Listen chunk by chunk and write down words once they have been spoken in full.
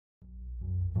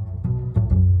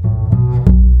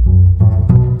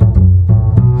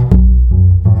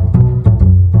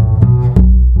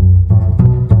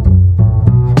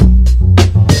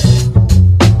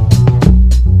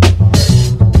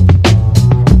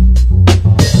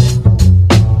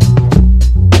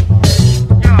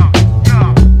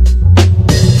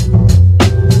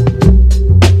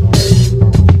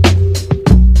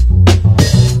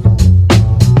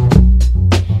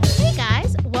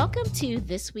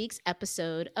week's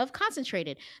episode of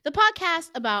Concentrated, the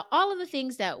podcast about all of the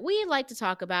things that we like to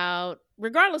talk about,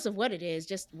 regardless of what it is,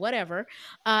 just whatever,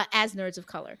 as nerds of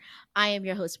color. I am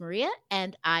your host, Maria,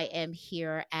 and I am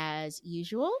here as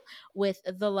usual with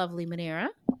the lovely Muneerah.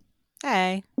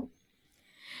 Hey.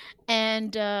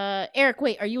 And Eric,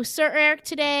 wait, are you Sir Eric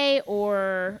today,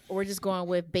 or we're just going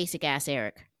with basic ass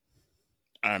Eric?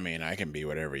 I mean, I can be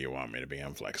whatever you want me to be.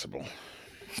 I'm flexible.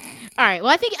 All right.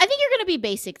 Well, I think you're going to be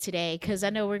basic today because I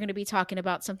know we're going to be talking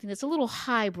about something that's a little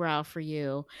highbrow for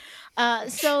you.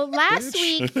 So last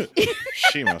week,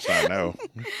 she must not know.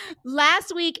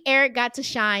 Last week, Eric got to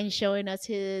shine, showing us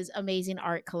his amazing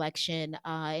art collection,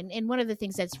 and one of the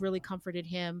things that's really comforted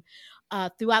him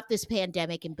throughout this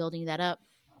pandemic and building that up.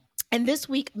 And this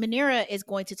week, Muneerah is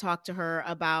going to talk to her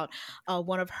about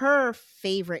one of her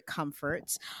favorite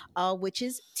comforts, which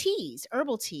is teas,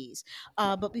 herbal teas.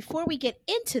 But before we get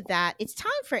into that, it's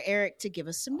time for Eric to give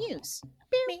us some news.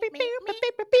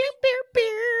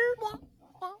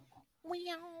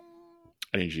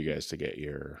 I need you guys to get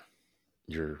your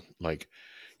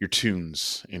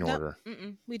tunes in order.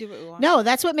 We do what we want. No,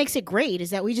 that's what makes it great, is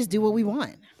that we just do what we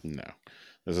want. No.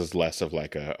 This is less of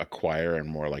like a choir and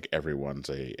more like everyone's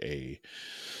a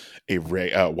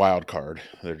wild card.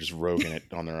 They're just roguing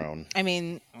it on their own. I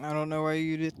mean, I don't know why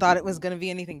you thought it was going to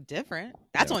be anything different.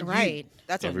 That's on right. You.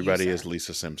 That's everybody on you, is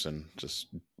Lisa Simpson, just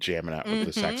jamming out with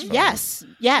the saxophone. Yes,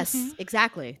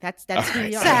 exactly. That's who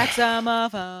right. we are.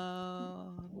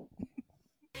 Saxophone.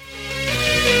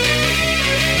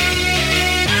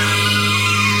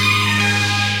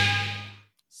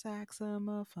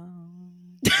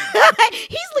 Saxophone.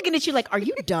 He's looking at you like, are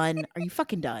you done? Are you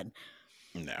fucking done?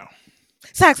 No.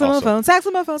 Saxophone.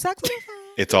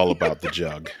 It's all about the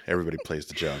jug. Everybody plays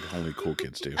the jug. Only cool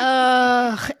kids do.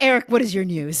 Eric, what is your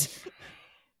news?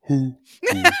 He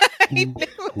knew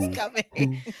it was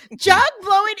coming. Jug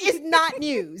blowing is not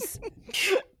news.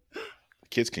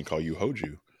 Kids can call you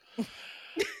Hoju.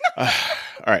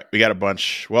 All right, we got a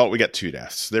bunch. Well, we got 2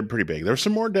 deaths. They're pretty big. There were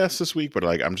some more deaths this week, but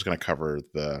I'm just going to cover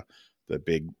the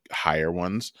big higher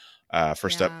ones.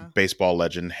 First up, baseball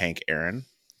legend Hank Aaron.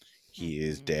 He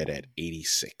is dead at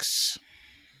 86.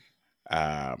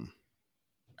 I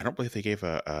don't believe they gave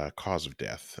a cause of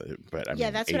death, but I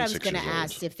mean, that's what I was going to 86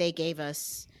 ask, if they gave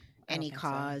us any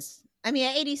cause. So. I mean,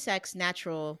 at 86,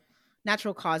 natural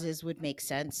causes would make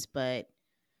sense, but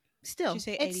still, did you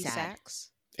say it's 80 sad.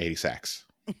 sacks? 80 sacks.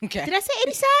 Okay. Did I say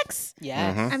 80 sacks?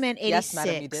 Yeah. I meant 86. Yes,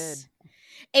 madam, you did.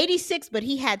 86, but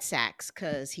he had sacks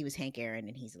because he was Hank Aaron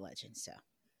and he's a legend. So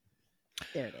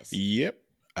there it is. Yep.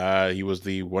 He was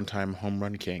the one-time home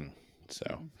run king.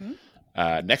 So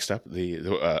next up,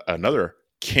 the another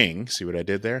king. See what I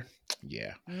did there?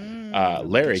 Yeah.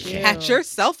 Larry King. Pat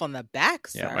yourself on the back,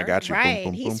 sir. Yeah, I got you. Right.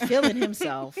 Boom, boom, He's boom. feeling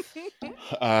himself.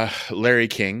 Larry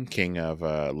King, king of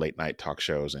late night talk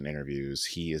shows and interviews.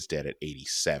 He is dead at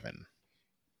 87.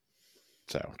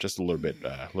 So just a little bit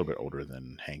older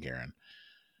than Hank Aaron,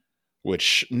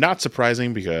 which not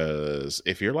surprising because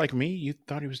if you're like me, you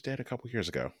thought he was dead a couple years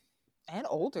ago. And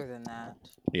older than that.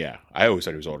 Yeah, I always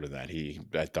thought he was older than that.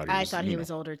 I thought he was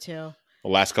older too. The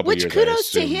last couple Which years,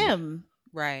 kudos to him.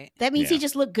 Right. That means Yeah. he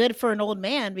just looked good for an old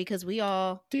man because we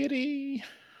all Did he?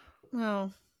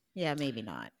 Well, yeah, maybe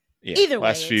not. Yeah. Either way,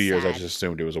 last few it's years, I sad. just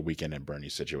assumed it was a Weekend at Bernie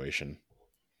situation.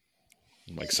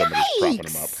 Like somebody's propping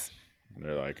him up. And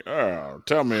they're like, "Oh,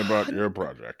 tell me about your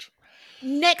project."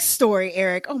 Next story,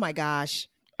 Eric. Oh my gosh.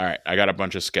 All right, I got a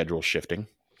bunch of schedule shifting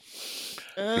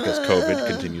because COVID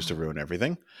continues to ruin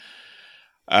everything.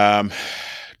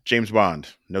 James Bond,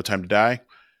 No Time to Die,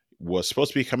 was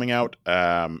supposed to be coming out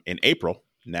in April.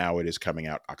 Now it is coming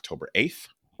out October 8th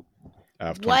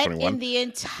of 2021. What in the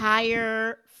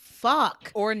entire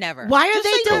fuck? Or never. Why are Just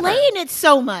they say never. delaying it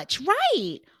so much?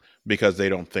 Right. Because they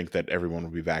don't think that everyone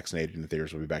will be vaccinated and the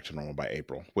theaters will be back to normal by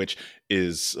April, which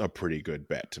is a pretty good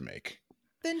bet to make.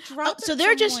 Then drop it So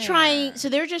they're just somewhere.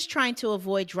 trying to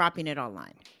avoid dropping it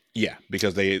online. Yeah,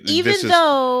 because Even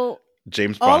though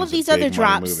James all Bond's of these a big other money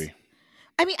drops, movie.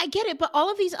 I mean, I get it, but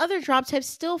all of these other drops have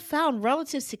still found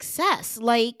relative success.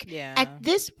 Like, Yeah. at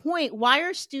this point, why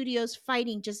are studios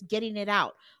fighting just getting it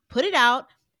out? Put it out,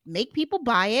 make people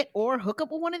buy it, or hook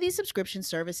up with one of these subscription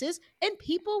services, and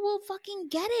people will fucking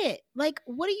get it. Like,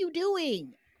 what are you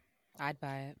doing? I'd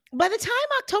buy it. By the time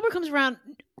October comes around,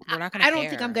 We're not gonna I don't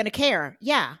think care. I'm going to care.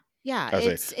 Yeah.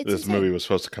 It's this movie was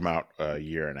supposed to come out a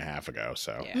year and a half ago,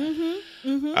 so Yeah.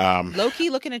 Mm-hmm, mm-hmm. Low-key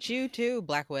looking at you too,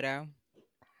 Black Widow.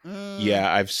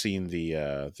 Yeah, I've seen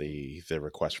the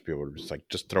request for people to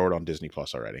just throw it on Disney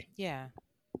Plus already. Yeah.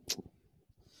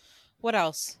 What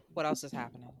else? What else is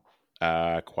happening?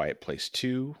 Quiet Place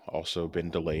 2 also been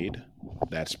delayed.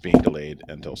 That's being delayed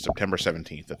until September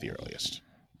 17th at the earliest.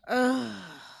 Ugh.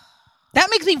 That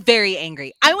makes me very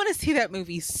angry. I want to see that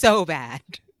movie so bad.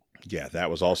 Yeah, that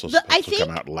was also The- I supposed to come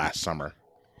think- out last summer.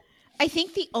 I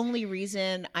think the only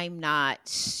reason I'm not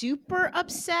super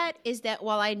upset is that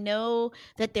while I know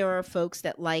that there are folks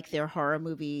that like their horror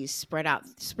movies spread out,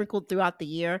 sprinkled throughout the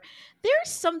year, there's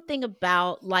something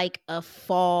about like a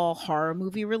fall horror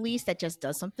movie release that just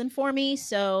does something for me.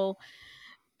 So,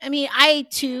 I mean, I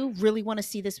too really want to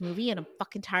see this movie, and I'm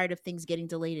fucking tired of things getting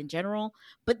delayed in general.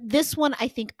 But this one, I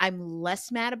think I'm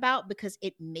less mad about because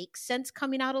it makes sense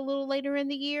coming out a little later in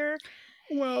the year.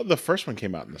 Well, the first one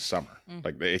came out in the summer.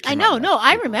 Like it I came know, out in, no,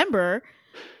 I April. remember,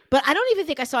 but I don't even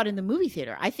think I saw it in the movie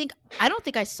theater. I don't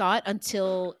think I saw it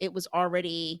until it was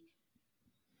already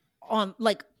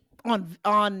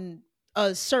on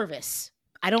a service.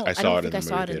 I I saw don't it in think I the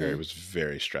saw movie it in theater. the. It was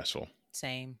very stressful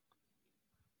Same.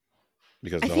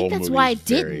 because I the think whole that's movie why is I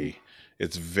didn't. very.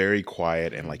 It's very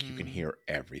quiet and like you can Mhm. hear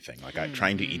everything. Like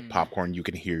trying to eat popcorn, you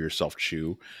can hear yourself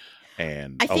chew.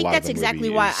 And I a think lot that's of the exactly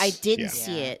movie why I is- didn't yeah.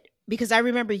 see Yeah. it, because I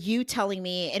remember you telling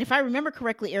me, and if I remember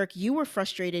correctly, Eric, you were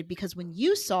frustrated because when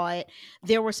you saw it,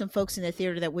 there were some folks in the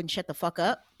theater that wouldn't shut the fuck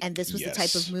up, and this was the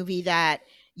type Yes. of movie that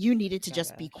you needed to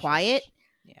just Gotta be shush. quiet.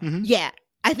 Yeah. Mhm. Yeah.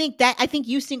 I think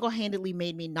you single-handedly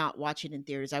made me not watch it in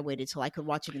theaters. I waited till I could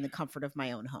watch it in the comfort of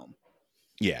my own home.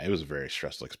 Yeah, it was a very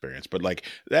stressful experience, but like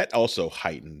that also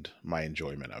heightened my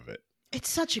enjoyment of it. It's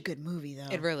such a good movie, though.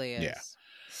 It really is. Yeah.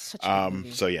 Such a good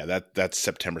movie. So yeah, that's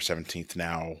September 17th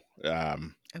now.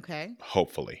 Okay.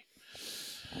 Hopefully.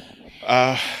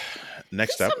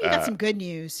 Next Please up, tell me you got some good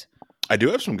news. I do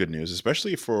have some good news,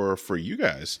 especially for you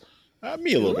guys.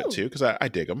 Me a little bit Ooh. too, because I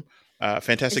dig them.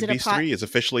 Fantastic Is it a Beasts pot- 3 is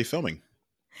officially filming.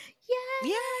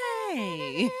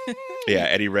 Yay! Yeah,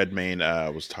 Eddie Redmayne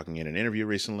was talking in an interview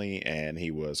recently, and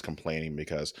he was complaining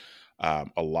because a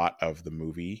lot of the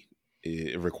movie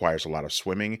it requires a lot of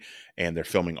swimming, and they're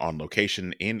filming on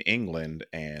location in England,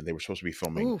 and they were supposed to be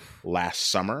filming Oof.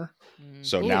 last summer. Mm.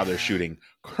 So now Oof. they're shooting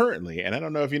currently, and I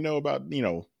don't know if you know about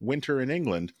winter in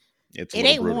England. It's a It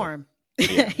little ain't brutal. warm.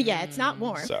 Yeah. Yeah, it's not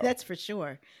warm. So. That's for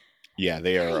sure. Yeah,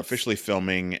 they are Nice. officially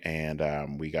filming,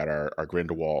 and we got our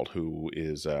Grindelwald, who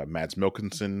is Mads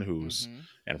Mikkelsen, who's Mhm.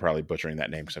 and I'm probably butchering that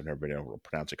name because I've never been able to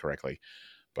pronounce it correctly.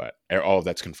 But all of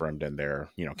that's confirmed, and their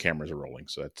cameras are rolling,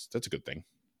 so that's a good thing.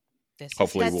 This is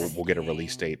Hopefully, That's- we'll get a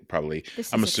release exciting. date. Probably,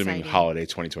 This I'm is assuming exciting. holiday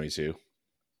 2022.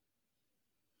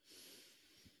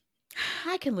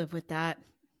 I can live with that.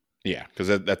 Yeah, because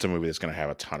that's a movie that's going to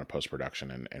have a ton of post production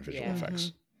and visual Yeah.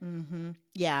 effects. Mm-hmm.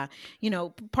 Yeah.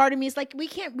 Part of me is like, we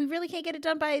really can't get it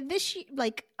done by this year,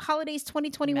 like holidays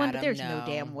 2021, but Madam, there's no no.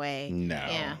 damn way. No,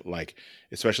 Yeah. like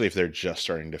especially if they're just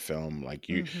starting to film. Like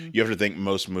you Mhm. have to think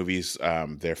most movies,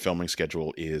 their filming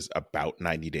schedule is about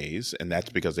 90 days, and that's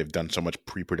because they've done so much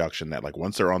pre-production that like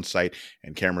once they're on site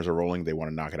and cameras are rolling, they want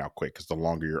to knock it out quick because the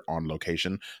longer you're on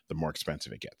location, the more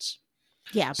expensive it gets.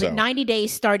 Yeah, but So- 90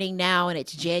 days starting now, and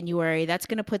it's January. That's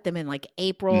going to put them in like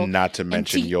April. Not to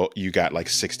mention to- you got like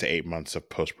 6 to 8 months of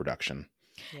post production.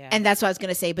 Yeah. And that's what I was going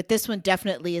to say. But this one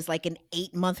definitely is like an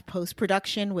 8-month post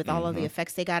production with all of the Mhm.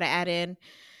 effects they got to add in.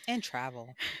 and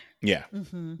travel. Yeah.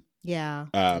 Mm-hmm. Yeah.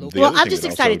 The Well, other I'm thing just that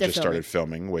excited also they're just started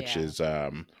filming. filming, which Yeah. is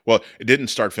well, it didn't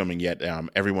start filming yet.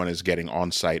 Everyone is getting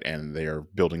on site and they're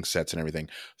building sets and everything.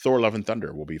 Thor: Love and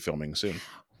Thunder will be filming soon.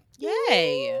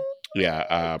 Yay!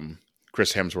 Yeah,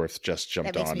 Chris Hemsworth just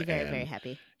jumped That makes on, me very, and very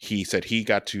happy. he said he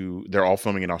got to. They're all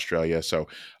filming in Australia, so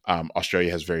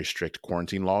Australia has very strict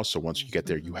quarantine laws. So once you get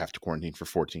there, you Mhm. have to quarantine for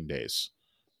 14 days,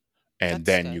 and That's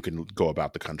then good. you can go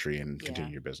about the country and Yeah.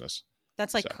 continue your business.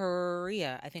 That's like So.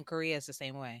 Korea. I think Korea is the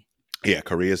same way. Yeah,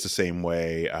 Korea is the same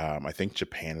way. I think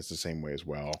Japan is the same way as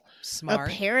well.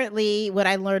 Smart. Apparently, what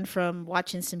I learned from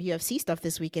watching some UFC stuff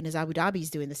this weekend is Abu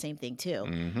Dhabi's doing the same thing too.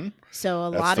 Hmm So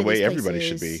a That's lot the of way these everybody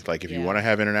should be. places- Like, if you Yeah. want to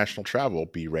have international travel,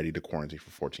 be ready to quarantine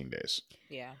for 14 days.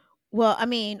 Yeah. Well, I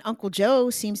mean, Uncle Joe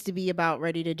seems to be about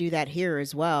ready to do that here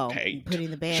as well. Hey,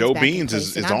 putting the bans Joe back in Beans place,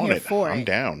 is and I'm on here it. for I'm it.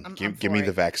 down. I'm Give for me the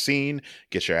it. vaccine.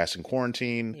 Get your ass in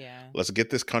quarantine. Yeah. Let's get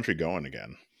this country going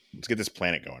again. Let's get this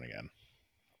planet going again.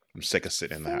 I'm sick of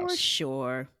sitting in the For house.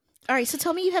 sure. All right, so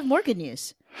tell me you have more good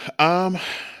news.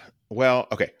 Well,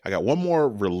 okay. I got one more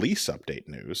release update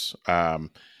news.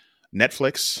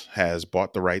 Netflix has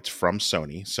bought the rights from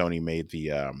Sony. Sony made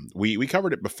the we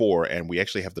covered it before, and we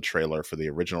actually have the trailer for the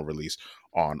original release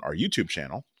on our YouTube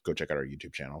channel. Go check out our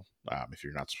YouTube channel. If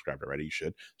you're not subscribed already, you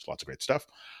should. There's lots of great stuff.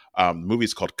 The movie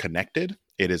is called Connected.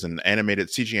 It is an animated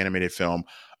CG animated film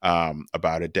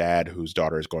about a dad whose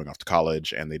daughter is going off to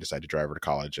college, and they decide to drive her to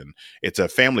college. And it's a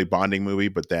family bonding movie,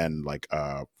 but then like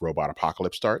a robot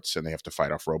apocalypse starts, and they have to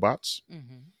fight off robots.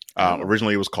 Oh.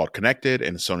 Originally, it was called Connected,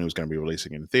 and Sony was going to be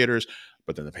releasing it in theaters,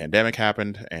 but then the pandemic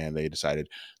happened, and they decided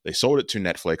they sold it to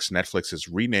Netflix. Netflix is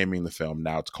renaming the film.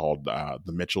 Now it's called The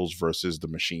Mitchells versus the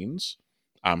Machines.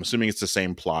 I'm assuming it's the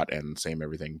same plot and same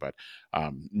everything, but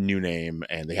new name,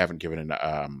 and they haven't given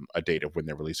a date of when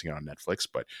they're releasing it on Netflix,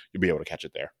 but you'll be able to catch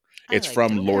it there. It's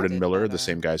from Lord and Miller, the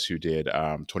same guys who did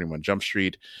 21 Jump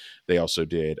Street. They also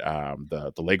did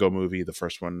the Lego movie, the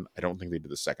first one. I don't think they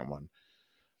did the second one.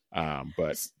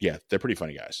 But yeah, they're pretty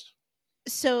funny guys.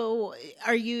 So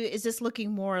is this looking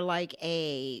more like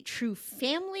a true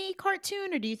family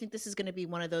cartoon, or do you think this is going to be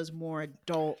one of those more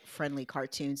adult friendly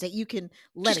cartoons that you can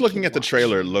let just looking at the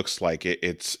trailer, it looks like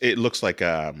it looks like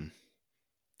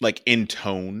in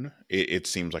tone, it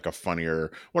seems like one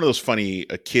of those funny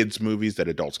kids movies that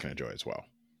adults can enjoy as well.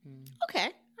 Okay.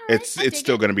 All right. It's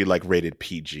still going to be like rated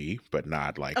PG, but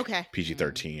not like Okay.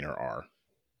 PG-13 or R.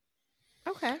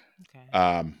 Okay.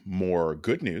 More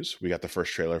good news. We got the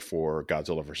first trailer for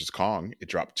Godzilla vs. Kong. It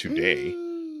dropped today,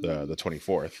 the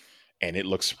 24th, and it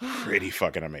looks pretty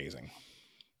fucking amazing.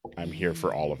 I'm here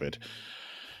for all of it.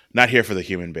 Not here for the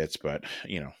human bits, but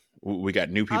we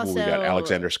got new people. Also, we got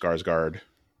Alexander Skarsgård.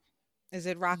 Is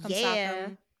it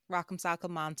Rock'em Sock'em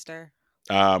Monster?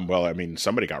 Well, I mean,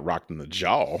 somebody got rocked in the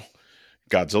jaw.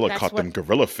 Godzilla caught them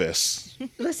gorilla fists.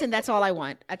 Listen, that's all I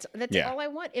want. That's all I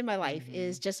want in my life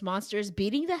is just monsters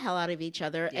beating the hell out of each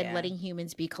other and letting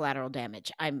humans be collateral damage.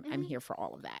 I'm here for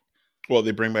all of that. Well,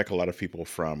 they bring back a lot of people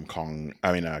from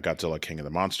Godzilla King of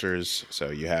the Monsters.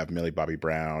 So you have Millie Bobby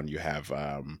Brown. You have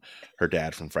her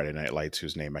dad from Friday Night Lights,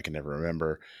 whose name I can never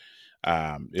remember.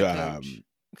 Zhang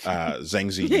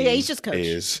Zi he's just Coach.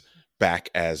 is back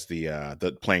as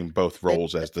the playing both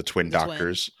roles as the twin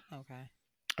doctors. Okay.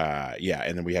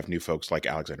 And then we have new folks like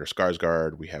Alexander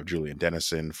Skarsgård. We have Julian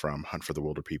Dennison from Hunt for the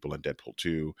Wilder People and Deadpool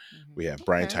 2. We have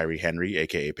Brian Tyree Henry,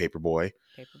 aka Paperboy.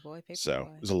 So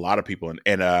there's a lot of people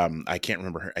and I can't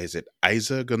remember her. Is it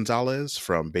Isa Gonzalez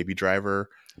from Baby Driver?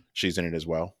 She's in it as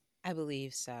well. I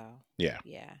believe so. Yeah.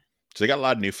 Yeah. So they got a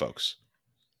lot of new folks.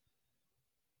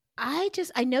 I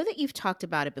know that you've talked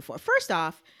about it before. First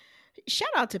off, shout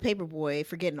out to Paperboy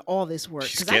for getting all this work,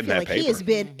 because I feel like he has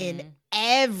been in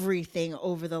everything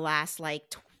over the last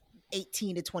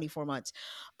 18 to 24 months.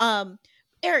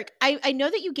 Eric, I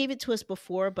know that you gave it to us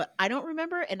before, but I don't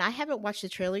remember, and I haven't watched the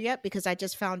trailer yet because I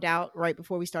just found out right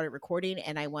before we started recording,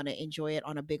 and I want to enjoy it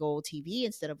on a big old TV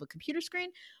instead of a computer screen.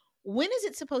 When is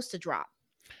it supposed to drop?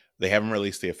 They haven't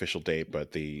released the official date,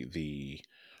 but the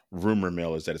rumor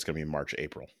mill is that it's going to be March,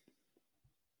 April.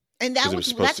 And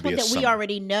that's one that we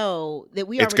already know.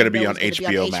 It's going to be on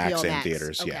HBO Max and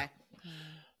theaters. Okay. Yeah.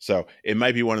 So it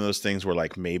might be one of those things where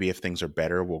maybe if things are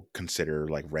better, we'll consider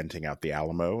renting out the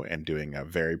Alamo and doing a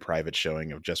very private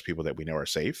showing of just people that we know are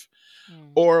safe.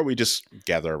 Or we just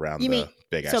gather around the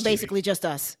big ass. So basically just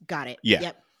us. Got it. Yeah.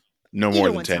 Yep. No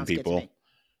more than 10 people.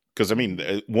 Because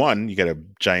one, you got a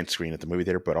giant screen at the movie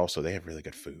theater, but also they have really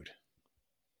good food.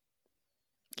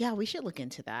 Yeah, we should look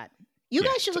into that. You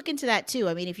guys should look into that too.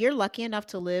 If you're lucky enough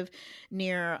to live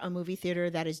near a movie theater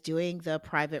that is doing the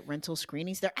private rental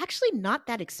screenings, they're actually not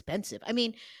that expensive.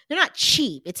 They're not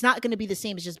cheap. It's not going to be the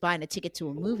same as just buying a ticket to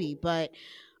a movie, but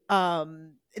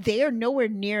they are nowhere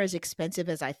near as expensive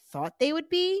as I thought they would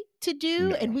be to do.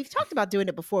 No. And we've talked about doing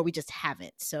it before. We just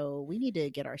haven't. So we need to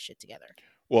get our shit together.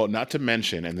 Well, not to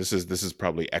mention, and this is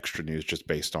probably extra news just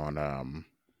based on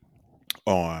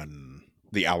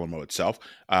the Alamo itself.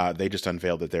 They just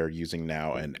unveiled that they're using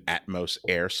now an Atmos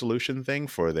air solution thing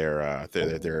for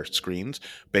their screens,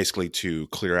 basically to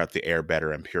clear out the air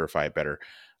better and purify it better.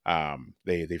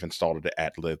 They've installed it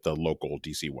at the local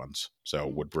DC ones, so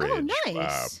Woodbridge,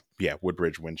 nice.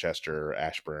 Woodbridge, Winchester,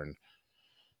 Ashburn.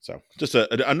 So just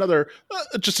another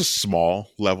just a small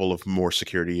level of more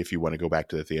security if you want to go back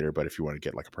to the theater, but if you want to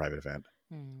get a private event,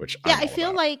 which I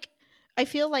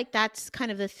feel like that's kind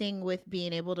of the thing with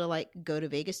being able to go to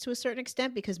Vegas to a certain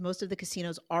extent, because most of the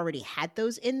casinos already had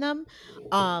those in them.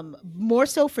 More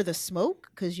so for the smoke,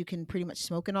 because you can pretty much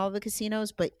smoke in all of the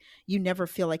casinos, but you never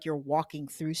feel like you're walking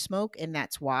through smoke, and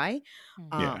that's why.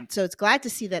 So it's glad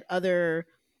to see that other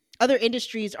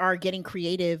industries are getting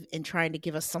creative and trying to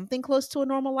give us something close to a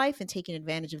normal life and taking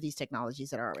advantage of these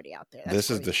technologies that are already out there. This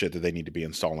is the shit that they need to be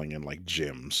installing in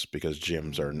gyms, because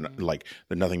gyms are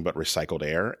they're nothing but recycled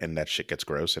air, and that shit gets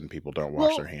gross and people don't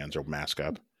wash their hands or mask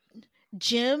up.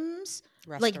 Gyms,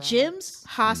 Like gyms,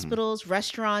 hospitals,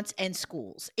 restaurants, and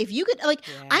schools. If you could, like,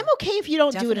 Yeah. I'm okay if you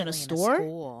don't do it in a Definitely store.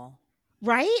 school.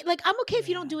 Right? Like, I'm okay if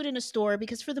you don't Yeah. do it in a store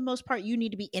because for the most part, you need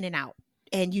to be in and out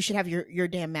and you should have your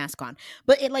damn mask on.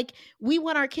 But it, like, we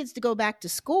want our kids to go back to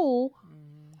school.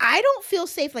 I don't feel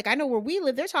safe. Like, I know where we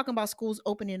live, they're talking about schools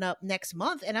opening up next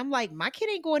month. And I'm like, my kid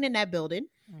ain't going in that building.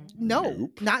 No,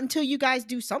 Nope. not until you guys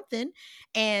do something.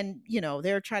 And, you know,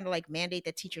 they're trying to like mandate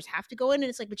that teachers have to go in. And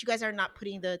it's like, but you guys are not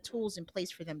putting the tools in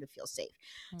place for them to feel safe.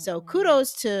 So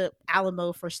kudos to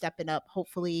Alamo for stepping up.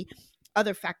 Hopefully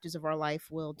other factors of our life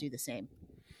will do the same.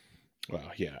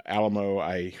 Well, yeah, Alamo,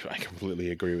 I completely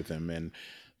agree with them, and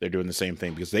they're doing the same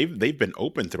thing because they've been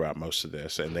open throughout most of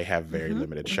this, and they have very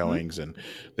limited showings, and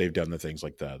they've done the things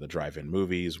like the drive-in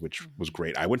movies, which was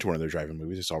great. I went to one of their drive-in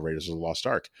movies. I saw Raiders of the Lost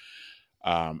Ark,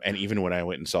 and even when I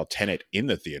went and saw Tenet in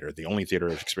the theater, the only theater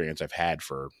experience I've had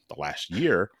for the last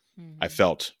year, I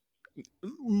felt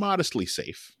modestly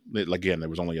safe. Again, there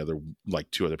was only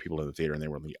two other people in the theater, and they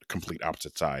were on the complete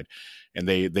opposite side, and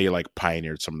they like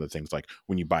pioneered some of the things, like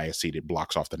when you buy a seat, it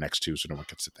blocks off the next two so no one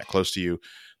can sit that close to you,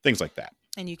 things like that.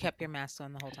 And you kept your mask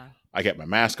on the whole time. I kept my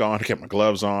mask on, kept my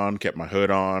gloves on, kept my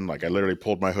hood on. Like, I literally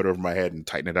pulled my hood over my head and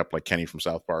tightened it up like Kenny from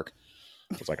South Park.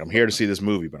 I was like, I'm here to see this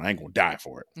movie, but I ain't gonna die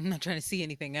for it. I'm not trying to see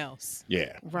anything else.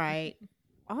 Yeah, Right.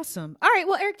 Awesome. All right.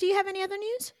 Well, Eric, do you have any other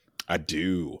news? I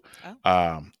do. Oh.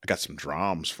 I got some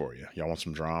drums for you. Y'all want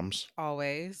some drums?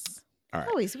 Always. All right.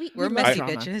 Always. We're love messy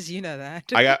drama. bitches. You know that.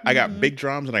 I got big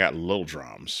drums and I got little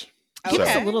drums. Give us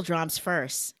Okay. the little drums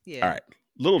first. Yeah. All right,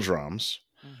 little drums.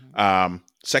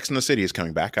 Sex and the City is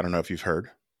coming back. I don't know if you've heard.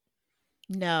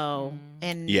 No.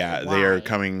 And Yeah, they are why?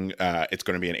 coming. It's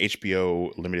going to be an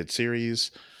HBO limited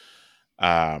series.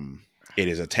 It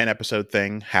is a 10-episode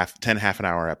thing, 10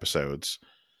 half-an-hour episodes.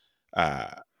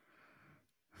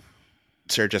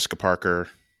 Sarah Jessica Parker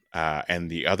and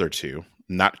the other two,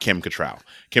 not Kim Cattrall.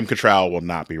 Kim Cattrall will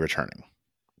not be returning,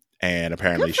 and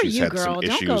apparently Good for she's you, had girl. some Don't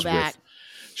go issues back. with.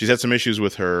 She's had some issues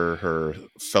with her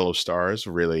fellow stars.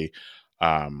 Really,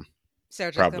 Sarah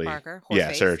Jessica probably Parker.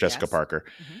 yeah, Horseface, Sarah Jessica yes. Parker.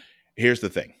 Mhm. Here's the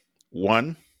thing: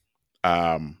 one,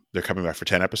 they're coming back for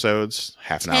 10 episodes,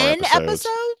 half an hour 10 episodes.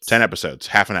 episodes? 10 episodes,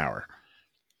 half an hour.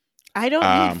 I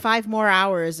don't need 5 more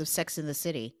hours of Sex in the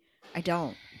City. I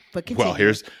don't. But continue.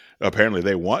 Well, apparently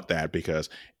they want that because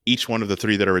each one of the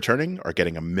 3 that are returning are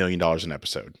getting $1 million an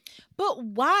episode. But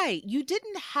why? You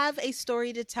didn't have a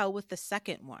story to tell with the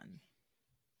second one.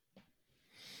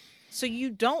 So you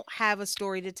don't have a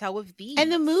story to tell with these.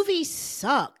 And the movies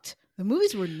sucked. The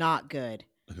movies were not good.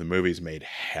 The movies made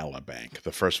hella bank.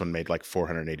 The first one made like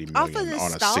 $480 Off million of on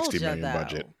a nostalgia, $60 million though.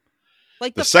 budget.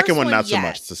 Like The second first one, not so yes.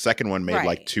 much. The second one made Right.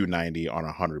 like $290 on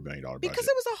a $100 million budget. Because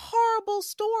it was a horrible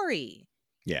story.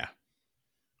 Yeah.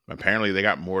 Apparently they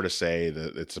got more to say,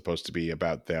 that it's supposed to be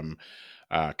about them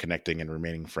connecting and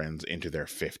remaining friends into their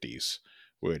 50s,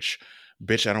 which,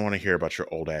 bitch, I don't want to hear about your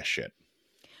old ass shit.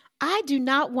 I do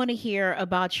not want to hear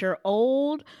about your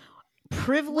old,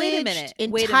 privileged, minute.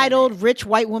 Wait a entitled, minute. rich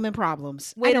white woman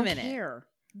problems. Wait I a don't minute. care.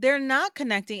 They're not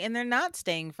connecting and they're not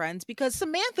staying friends because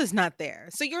Samantha's not there.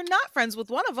 So you're not friends with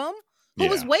one of them who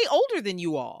was Yeah. way older than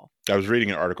you all. I was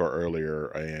reading an article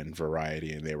earlier in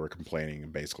Variety, and they were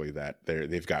complaining basically that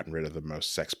they've gotten rid of the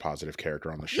most sex positive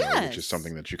character on the show, which Yes. is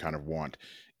something that you kind of want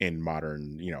in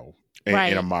modern, in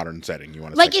Right. a modern setting. You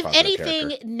want a Like, sex if positive anything,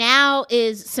 character. now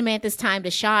is Samantha's time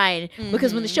to shine.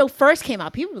 Because when the show first came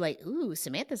out, people were like, ooh,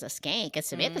 Samantha's a skank. And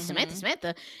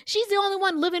Samantha. She's the only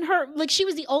one living her, like, she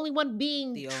was the only one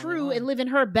being The only true one. and living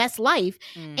her best life.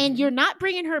 And you're not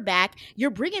bringing her back. You're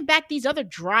bringing back these other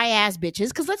dry ass bitches.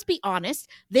 Because let's be honest,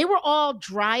 they were all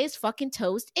dry as fucking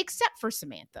toast except for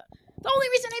Samantha. The only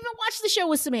reason I even watched the show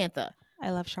was Samantha.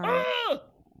 I love Charlotte.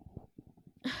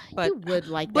 But You would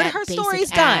like but that her basic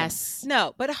story's ass. done.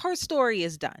 No, but her story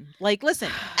is done. Like, listen,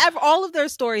 all of their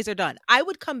stories are done. I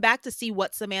would come back to see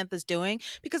what Samantha's doing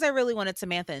because I really wanted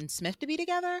Samantha and Smith to be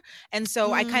together. And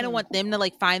so I kind of want them to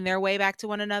like find their way back to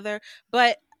one another.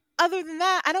 But other than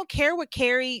that, I don't care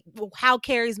how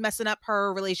Carrie's messing up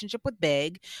her relationship with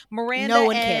Big. Miranda No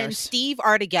one and cares. Steve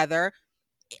are together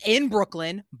in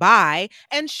Brooklyn. Bye.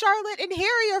 And Charlotte and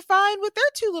Harry are fine with their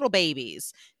 2 little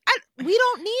babies. We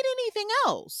don't need anything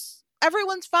else.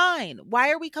 Everyone's fine. Why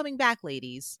are we coming back,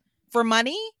 ladies? For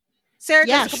money? Sarah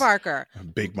Yes. Jessica Parker.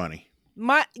 Big money.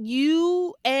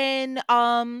 You and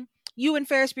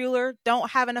Ferris Bueller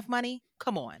don't have enough money?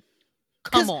 Come on.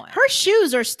 'Cause her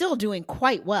shoes are still doing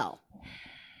quite well.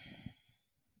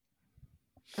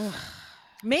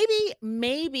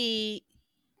 Maybe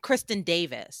Kristen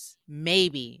Davis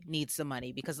maybe needs some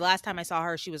money, because the last time I saw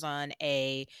her, she was on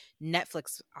a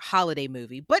Netflix holiday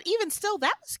movie. But even still,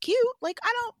 that was cute. Like,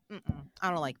 I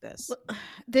don't like this.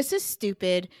 This is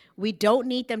stupid. We don't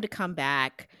need them to come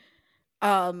back.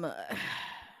 Just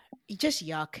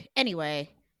yuck. Anyway.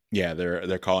 Yeah,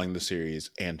 they're calling the series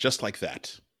And Just Like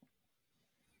That.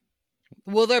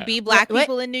 Will there be black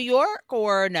people in New York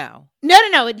or no?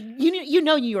 No. You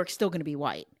know New York's still going to be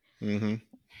white. Mm-hmm.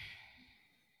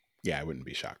 Yeah, I wouldn't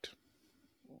be shocked.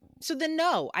 So then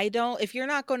no, I don't. If you're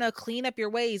not going to clean up your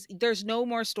ways, there's no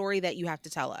more story that you have to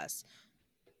tell us.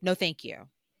 No, thank you.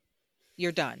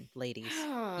 You're done, ladies.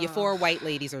 You 4 white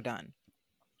ladies are done.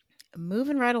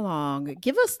 Moving right along.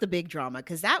 Give us the big drama,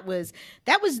 because that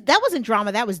wasn't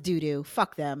drama. That was doo-doo.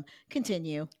 Fuck them.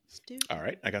 Continue. All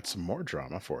right, I got some more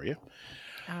drama for you.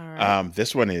 All right.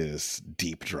 This one is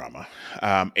deep drama.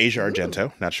 Asia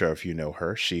Argento, not sure if you know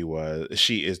her. She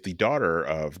is the daughter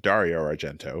of Dario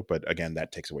Argento, but again,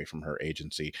 that takes away from her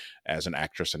agency as an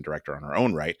actress and director on her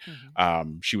own right.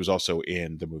 Mm-hmm. She was also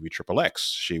in the movie Triple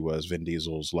X. She was Vin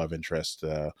Diesel's love interest.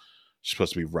 She's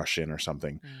supposed to be Russian or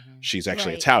something. Mm-hmm. She's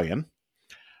actually Italian.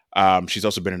 She's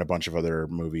also been in a bunch of other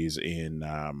movies in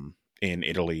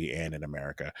Italy and in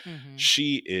America. Mm-hmm.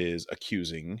 She is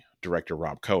accusing director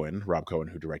Rob Cohen,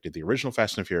 who directed the original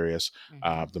Fast and Furious,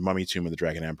 mm-hmm. The Mummy, Tomb of the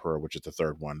Dragon Emperor, which is the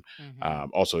third one, mm-hmm.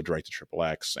 Also directed Triple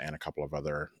X and a couple of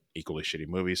other equally shitty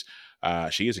movies.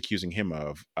 She is accusing him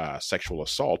of sexual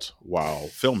assault while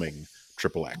filming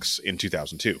Triple X in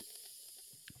 2002.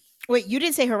 Wait, you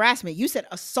didn't say harassment. You said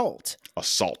assault.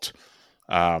 Assault.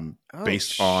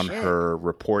 Based on her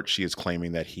report, she is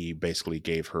claiming that he basically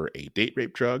gave her a date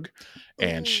rape drug,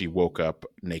 and she woke up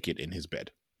naked in his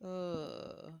bed.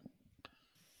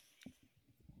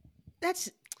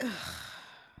 That's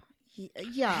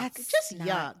yuck. Just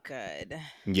yuck. Good.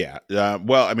 Yeah.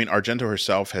 Well, I mean, Argento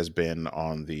herself has been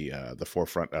on the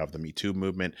forefront of the Me Too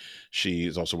movement. She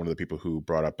is also one of the people who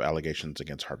brought up allegations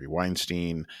against Harvey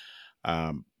Weinstein.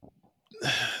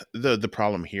 The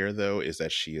problem here, though, is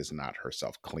that she is not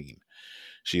herself clean.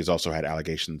 She has also had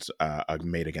allegations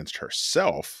made against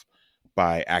herself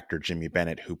by actor Jimmy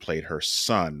Bennett, who played her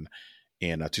son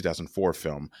in a 2004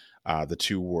 film. The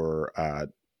two were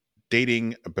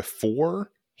dating before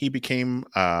he became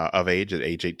of age at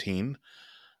age 18.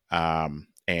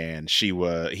 And he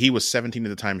was 17 at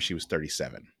the time. She was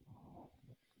 37.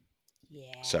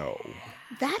 Yeah. So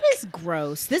that is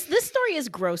gross. This story is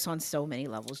gross on so many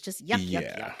levels. Just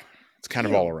yuck. It's kind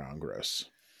of all around gross.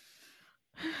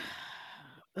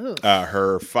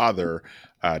 Her father,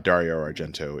 Dario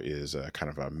Argento, is kind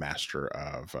of a master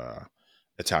of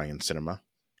Italian cinema.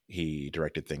 He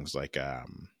directed things like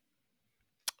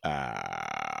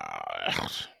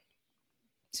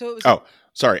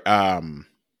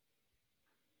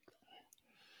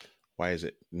why is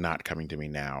it not coming to me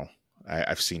now?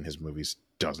 I've seen his movies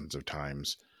dozens of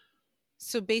times.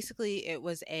 So basically, it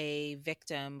was a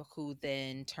victim who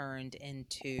then turned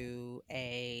into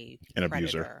an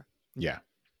abuser. Yeah.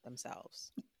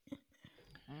 Themselves.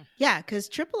 Yeah, because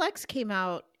Triple X came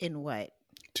out in what?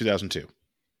 2002.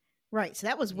 Right. So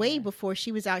that was way before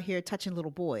she was out here touching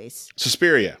little boys.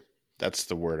 Suspiria. That's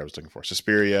the word I was looking for.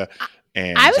 Suspiria.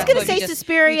 And I was going to say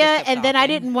Suspiria, and then I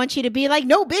didn't want you to be like,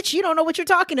 no, bitch, you don't know what you're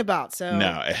talking about. So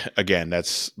no, again,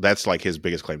 that's like his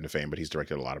biggest claim to fame, but he's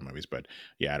directed a lot of movies. But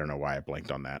yeah, I don't know why I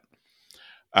blanked on that.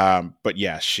 But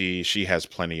yeah, she has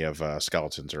plenty of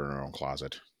skeletons in her own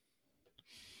closet.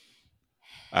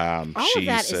 All of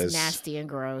that is nasty and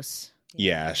gross.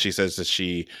 Yeah, she says that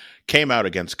she came out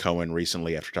against Cohen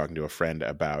recently after talking to a friend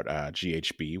about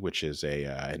GHB, which is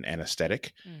an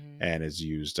anesthetic, and is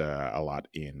used a lot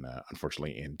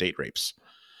unfortunately, in date rapes.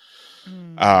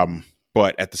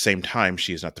 But at the same time,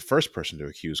 she is not the first person to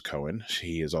accuse Cohen.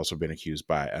 He has also been accused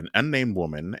by an unnamed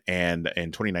woman, and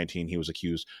in 2019, he was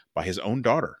accused by his own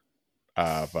daughter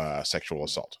of sexual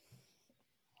assault.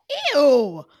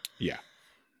 Ew. Yeah.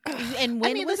 And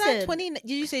when was that? Did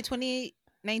you say 2019?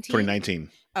 2019.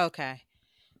 Okay.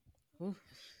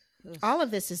 All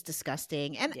of this is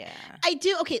disgusting. And I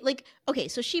do,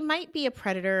 so she might be a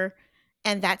predator,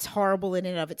 and that's horrible in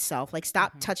and of itself. Like,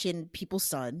 stop touching people's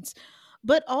sons.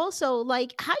 But also,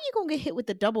 like, how you gonna get hit with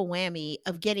the double whammy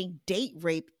of getting date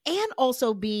raped and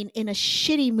also being in a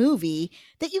shitty movie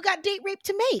that you got date raped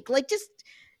to make? Like,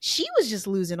 she was just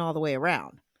losing all the way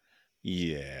around.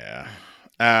 Yeah.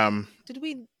 Did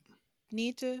we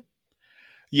need to?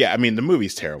 Yeah, I mean, the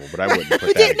movie's terrible, but I wouldn't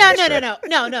put that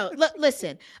No.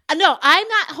 Listen. No, I'm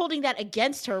not holding that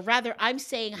against her. Rather, I'm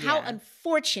saying how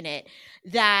unfortunate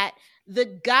that the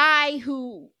guy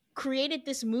who created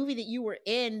this movie that you were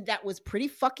in that was pretty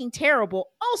fucking terrible,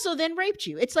 also then raped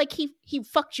you. It's like he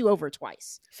fucked you over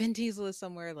twice. Vin Diesel is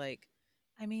somewhere like,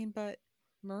 I mean, but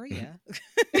Maria.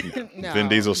 No, Vin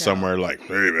Diesel's no. somewhere like,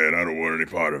 hey man, I don't want any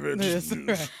part of it.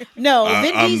 No,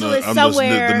 Vin Diesel is I'm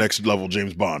somewhere. the next level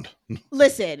James Bond.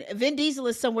 Listen, Vin Diesel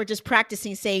is somewhere just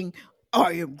practicing saying,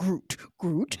 I am Groot,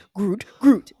 Groot, Groot,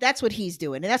 Groot. That's what he's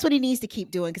doing. And that's what he needs to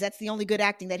keep doing because that's the only good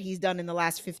acting that he's done in the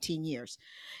last 15 years.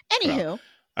 Anywho. Well,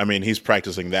 I mean, he's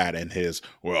practicing that and his,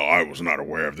 well, I was not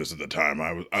aware of this at the time.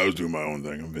 I was doing my own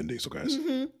thing. I'm Vin Diesel, guys. I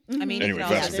mean, Anyway, you can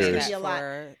Fast also and say Furious. that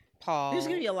for Paul. There's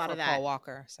gonna be a lot for of that. Paul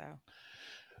Walker. So,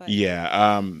 but.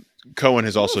 Yeah. Cohen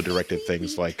has also directed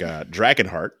things like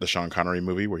Dragonheart, the Sean Connery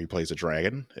movie where he plays a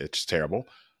dragon. It's terrible.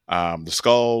 The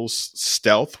Skulls,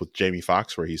 Stealth with Jamie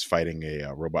Foxx, where he's fighting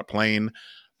a robot plane.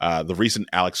 The recent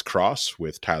Alex Cross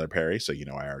with Tyler Perry. So,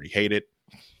 I already hate it.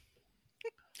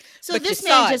 So But this you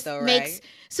man saw it just though, makes right?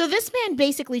 so this man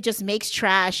basically just makes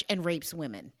trash and rapes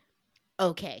women.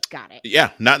 Okay, got it. Yeah,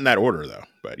 not in that order though,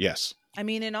 but yes. I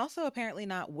mean, and also apparently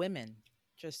not women.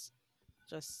 Just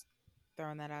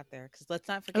throwing that out there because let's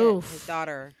not forget Oof. his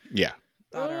daughter Yeah.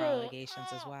 allegations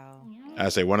as well. I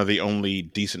say one of the only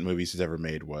decent movies he's ever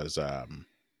made was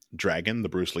Dragon, the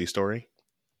Bruce Lee story.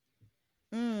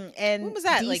 And When was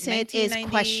that, like, decent is 1990?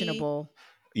 questionable.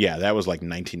 Yeah, that was like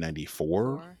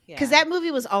 1994. Because that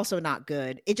movie was also not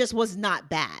good. It just was not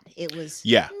bad. It was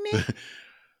Yeah. meh.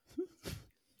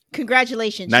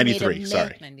 Congratulations, you made a 93, meh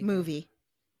sorry. movie.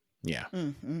 Yeah.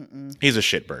 Mm-mm-mm. He's a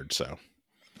shitbird, so.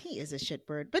 He is a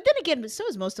shitbird. But then again, so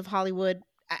is most of Hollywood.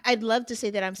 I'd love to say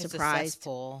that I'm It's a surprised.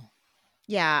 cesspool.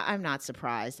 Yeah, I'm not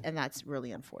surprised, and that's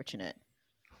really unfortunate.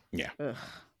 Yeah. Ugh.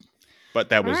 But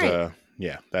that was All right.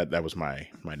 that was my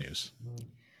news.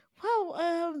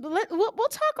 Well, we'll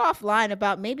talk offline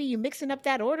about maybe you mixing up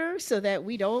that order so that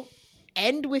we don't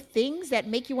end with things that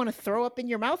make you want to throw up in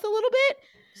your mouth a little bit.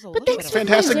 There's a But little thanks bit for of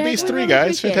Fantastic Zach, Beasts we 3, really guys.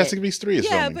 appreciate Fantastic it. Beasts 3 is Yeah,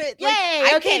 filming. but like, Yay,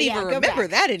 I okay, can't yeah, even go remember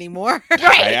back. that anymore.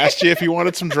 I asked you if you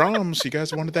wanted some drums. You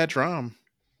guys wanted that drum.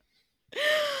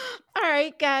 All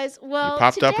right, guys. Well, You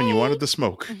popped up and you today- wanted the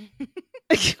smoke.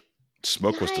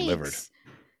 Smoke was delivered. Yikes.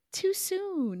 Too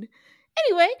soon.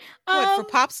 Anyway, What, for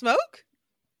Pop Smoke?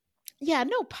 yeah,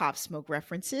 no Pop Smoke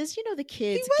references. You know the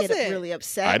kids He get wasn't. really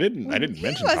upset. I didn't He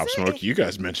mention Pop wasn't. Smoke. You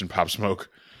guys mentioned Pop Smoke.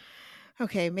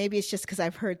 Okay, maybe it's just because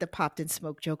I've heard the popped and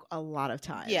smoke joke a lot of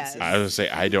times. Yes. I was gonna say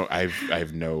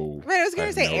I've no. Right, I was going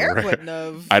to say Eric wouldn't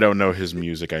have. I don't know his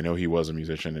music. I know he was a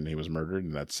musician and he was murdered,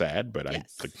 and that's sad. But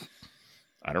Yes.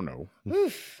 I don't know.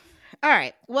 Oof. All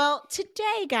right. Well,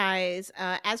 today, guys,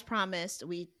 as promised,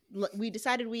 we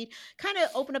decided we'd kind of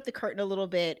open up the curtain a little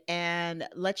bit and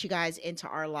let you guys into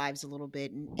our lives a little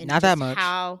bit. And Not that just much.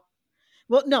 How?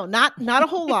 Well, no, not a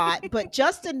whole lot, but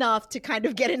just enough to kind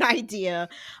of get an idea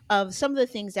of some of the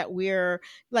things that we're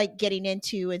like getting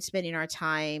into and spending our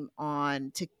time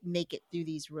on to make it through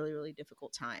these really, really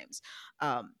difficult times.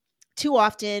 Too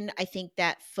often, I think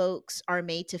that folks are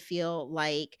made to feel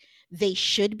like they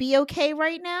should be okay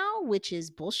right now, which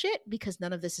is bullshit because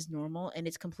none of this is normal and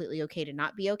it's completely okay to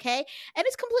not be okay. And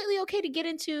it's completely okay to get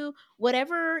into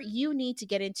whatever you need to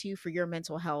get into for your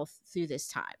mental health through this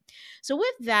time. So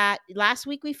with that, last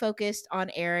week we focused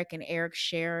on Eric, and Eric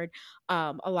shared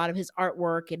a lot of his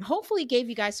artwork and hopefully gave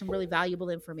you guys some really valuable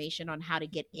information on how to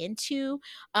get into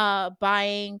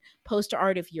buying poster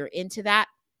art if you're into that.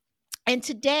 And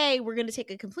today we're going to take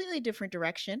a completely different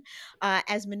direction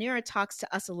as Muneerah talks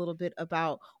to us a little bit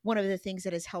about one of the things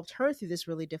that has helped her through this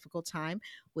really difficult time,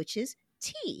 which is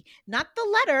tea. Not the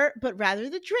letter, but rather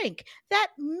the drink that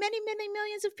many, many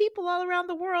millions of people all around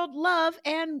the world love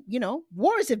and,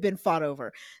 wars have been fought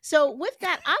over. So with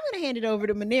that, I'm going to hand it over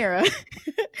to Muneerah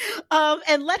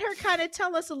and let her kind of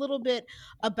tell us a little bit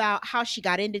about how she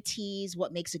got into teas,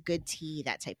 what makes a good tea,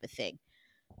 that type of thing.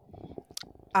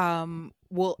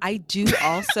 Well, I do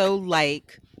also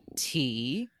like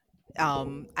tea. I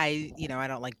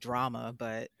don't like drama,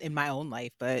 but in my own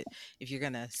life, but if you're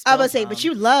gonna I was about to say, but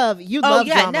you love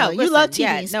drama. No, you love TV.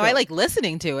 Yeah, and no, I spill. like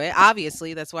listening to it.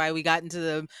 Obviously, that's why we got into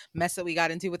the mess that we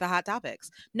got into with the hot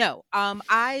topics. No,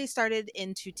 I started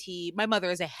into tea. My mother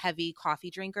is a heavy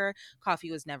coffee drinker. Coffee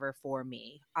was never for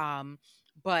me.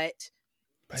 But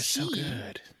It's so tea,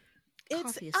 good. it's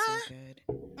Coffee is so good.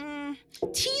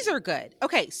 teas are good.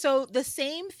 Okay, so the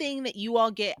same thing that you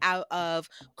all get out of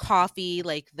coffee,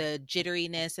 like the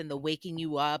jitteriness and the waking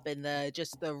you up and the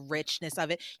richness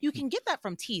of it, you can get that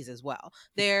from teas as well.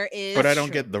 There is, But I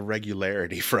don't get the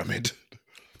regularity from it.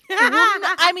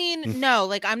 I mean, no,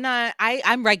 like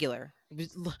I'm regular.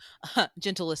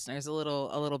 Gentle listeners, a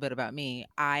little bit about me.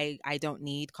 I don't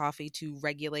need coffee to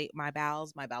regulate my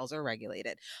bowels. My bowels are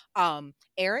regulated.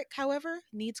 Eric, however,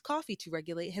 needs coffee to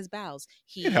regulate his bowels. It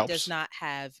He does helps. not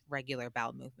have regular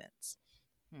bowel movements.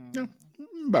 No,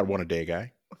 about one a day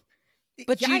guy.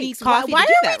 But you need Yikes. Why coffee are to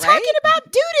do we that, talking right?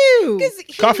 about doo-doo?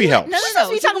 Because Coffee helps. We're supposed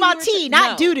to be talking about tea,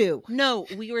 not doo-doo. No,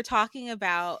 we were talking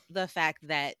about the fact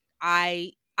that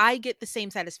I get the same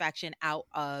satisfaction out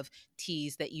of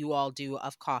teas that you all do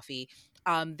of coffee.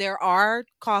 There are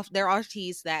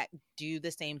teas that do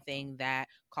the same thing that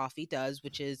coffee does,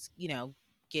 which is,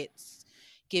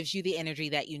 gives you the energy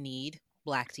that you need.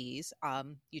 Black teas.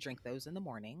 You drink those in the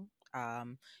morning.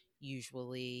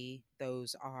 Usually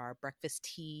those are breakfast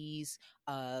teas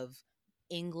of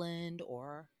England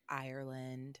or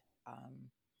Ireland.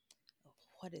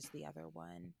 What is the other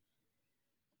one?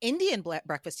 Indian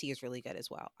breakfast tea is really good as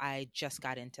well. I just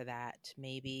got into that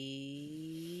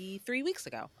maybe 3 weeks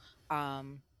ago.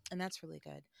 And that's really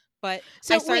good. But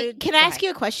So wait, can I ask you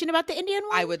a question about the Indian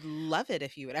one? I would love it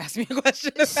if you would ask me a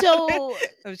question about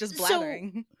it. I was just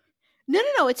blathering.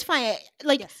 No, it's fine.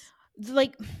 Like, Yes.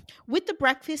 like with the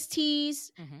breakfast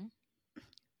teas, Mm-hmm.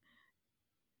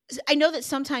 I know that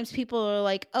sometimes people are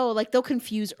like, oh, like they'll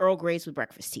confuse Earl Greys with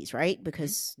breakfast teas, right?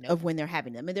 Because Nope. of when they're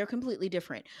having them, and they're completely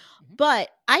different. Mhm. But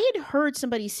I had heard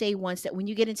somebody say once that when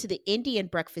you get into the Indian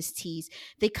breakfast teas,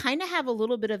 they kind of have a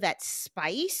little bit of that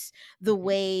spice the Mhm.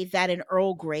 way that an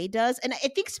Earl Grey does. And I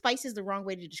think spice is the wrong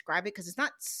way to describe it because it's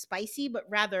not spicy, but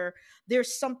rather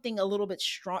there's something a little bit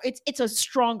strong. It's a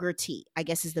stronger tea, I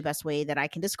guess is the best way that I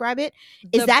can describe it.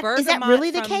 Is that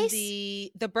really the case?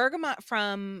 The bergamot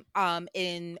from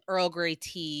in Earl Grey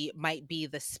tea might be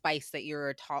the spice that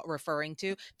you're referring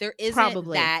to. There isn't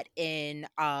Probably. that in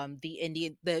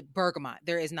the bergamot.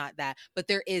 There is not that, but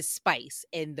there is spice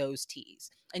in those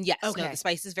teas. And yes, no, Okay. the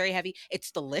spice is very heavy.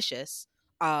 It's delicious.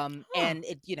 And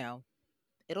it,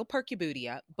 it'll perk your booty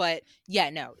up. But yeah,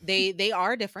 no, they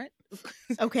are different.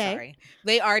 Okay. Sorry.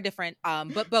 They are different,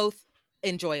 but both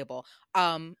enjoyable.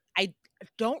 I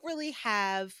don't really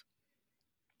have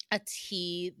a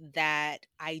tea that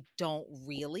I don't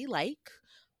really like.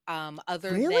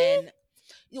 Other Really? than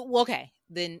okay,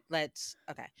 then let's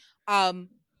okay.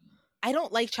 I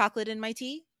don't like chocolate in my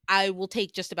tea. I will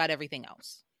take just about everything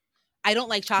else. I don't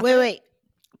like chocolate. Wait.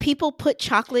 People put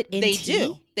chocolate in They tea?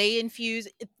 do. They infuse.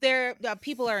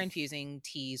 People are infusing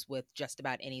teas with just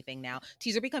about anything now.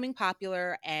 Teas are becoming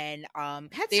popular, and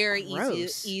That's they're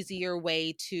gross. easier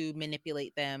way to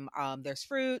manipulate them. There's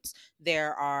fruits.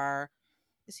 There are.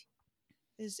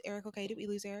 Is Eric okay? Did we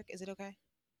lose Eric? Is it okay?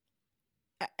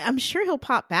 I'm sure he'll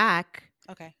pop back.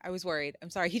 Okay, I was worried.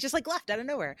 I'm sorry. He just left out of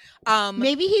nowhere.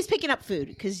 Maybe he's picking up food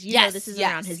because you know this is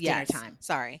around his dinner time.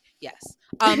 Sorry. Yes.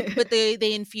 But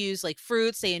they infuse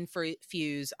fruits. They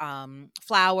infuse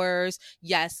flowers.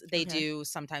 Yes, they do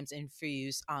sometimes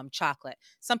infuse chocolate.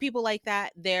 Some people like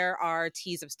that. There are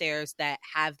teas upstairs that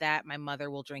have that. My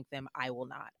mother will drink them. I will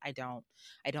not. I don't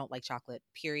like chocolate.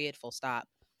 Period. Full stop.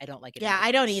 I don't like it. Yeah,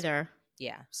 I don't either.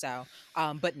 Yeah. So,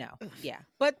 but no. Yeah.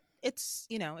 But it's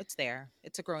it's there.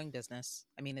 It's a growing business.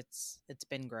 I mean, it's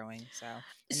been growing. So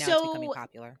and now it's becoming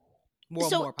popular. More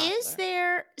popular. Is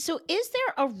there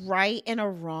a right and a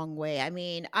wrong way? I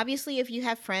mean, obviously, if you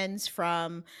have friends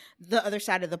from the other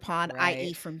side of the pond,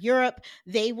 i.e., from Europe,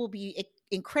 they will be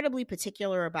incredibly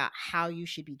particular about how you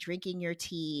should be drinking your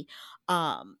tea.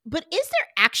 But is there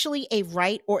actually a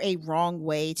right or a wrong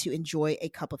way to enjoy a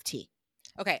cup of tea?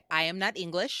 Okay, I am not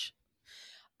English.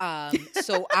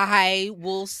 So I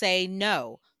will say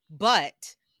no,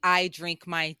 but I drink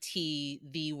my tea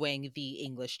the way the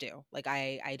English do.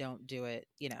 I don't do it,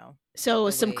 So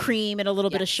some cream and a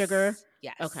little bit of sugar.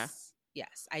 Yes. Okay.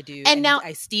 Yes, I do. And now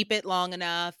I steep it long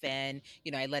enough, and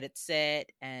I let it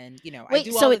sit, and wait. I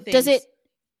do all the things.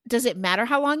 Does it matter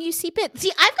how long you steep it?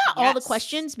 See, I've got all the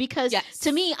questions because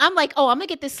to me, I'm like, oh, I'm going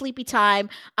to get this sleepy time.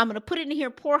 I'm going to put it in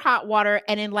here, pour hot water,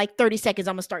 and in 30 seconds,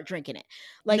 I'm going to start drinking it.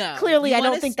 Clearly, I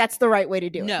don't think that's the right way to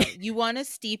do it. No, you want to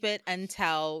steep it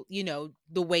until,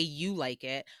 the way you like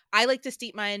it. I like to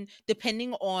steep mine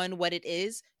depending on what it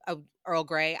is. Earl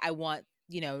Grey, I want,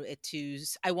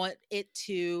 I want it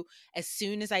to, as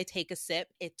soon as I take a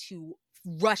sip, it to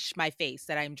rush my face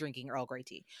that I'm drinking Earl Grey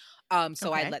tea.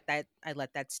 So I let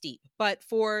that steep. But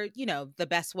for, the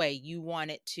best way, you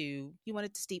want it to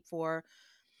steep for,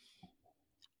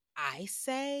 I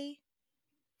say,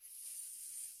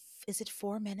 is it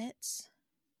 4 minutes?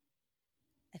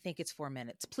 I think it's 4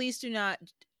 minutes. Please do not,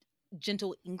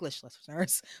 gentle English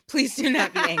listeners, please do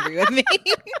not be angry with me.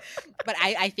 But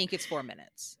I think it's 4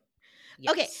 minutes.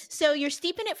 Yes. Okay, so you're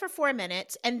steeping it for 4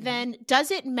 minutes, and then does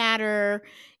it matter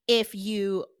if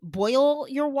you boil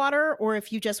your water or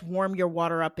if you just warm your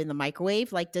water up in the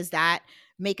microwave. Like, does that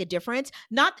make a difference?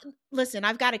 Not listen,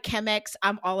 I've got a Chemex.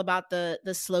 I'm all about the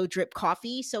slow drip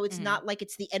coffee. So it's not like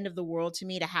it's the end of the world to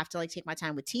me to have to like take my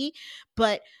time with tea.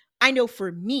 But I know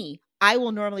for me, I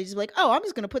will normally just be like, oh, I'm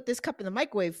just going to put this cup in the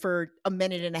microwave for a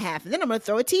minute and a half, and then I'm going to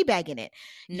throw a tea bag in it.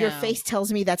 Your face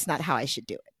tells me that's not how I should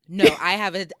do it. No, I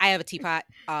have a teapot.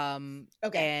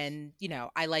 Okay. And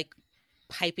I like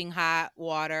piping hot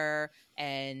water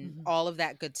and all of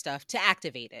that good stuff to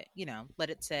activate it. Let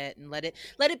it sit and let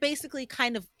it basically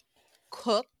kind of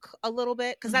cook a little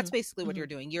bit, because that's basically what you're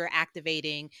doing. You're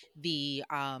activating the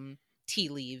tea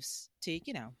leaves to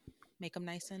make them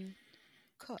nice and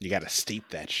cooked. You got to steep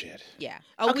that shit. Yeah.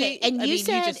 Okay, you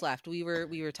just left. We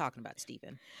were talking about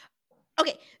Stephen.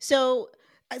 Okay, so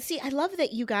see, I love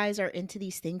that you guys are into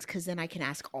these things because then I can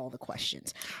ask all the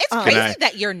questions. It's crazy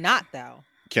that you're not, though.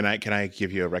 Can I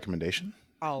give you a recommendation?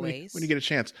 Always. When you get a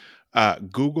chance,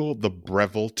 Google the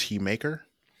Breville tea maker.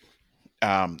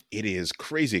 It is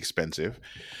crazy expensive,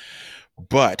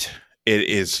 but it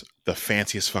is the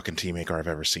fanciest fucking tea maker I've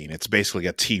ever seen. It's basically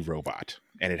a tea robot,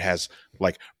 and it has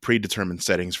like predetermined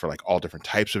settings for like all different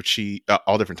types of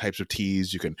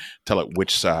teas. You can tell it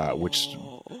which.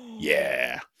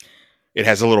 Yeah. It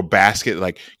has a little basket,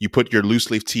 like you put your loose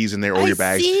leaf teas in there or your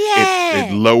bags.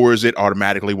 It lowers it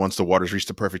automatically once the water's reached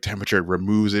the perfect temperature. It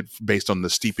removes it based on the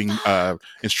steeping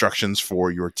instructions for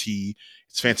your tea.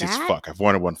 It's fancy as fuck. I've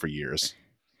wanted one for years.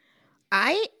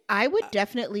 I would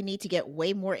definitely need to get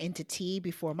way more into tea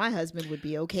before my husband would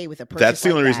be okay with a purchase. That's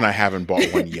the only reason I haven't bought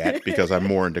one yet, because I'm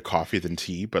more into coffee than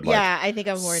tea. But like, yeah, I think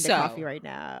I'm more into coffee right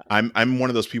now. I'm one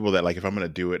of those people that like, if I'm going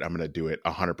to do it, I'm going to do it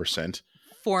 100%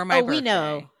 for my birthday. We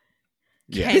know.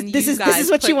 Yeah. This is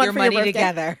what you want your for money your birthday?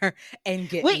 Together and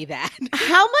get me that.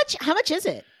 How much is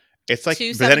it? It's like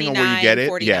depending on where you get it.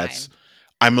 $279.49. Yeah,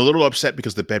 I'm a little upset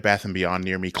because the Bed Bath & Beyond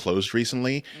near me closed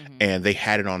recently, and they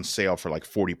had it on sale for like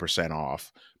 40%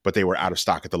 off, but they were out of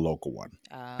stock at the local one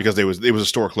because it was a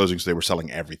store closing, so they were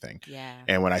selling everything. Yeah.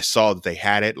 And when I saw that they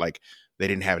had it, like they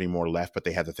didn't have any more left, but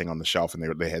they had the thing on the shelf,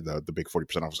 and they had the big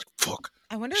 40% off. I was like, fuck.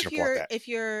 I wonder if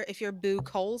your boo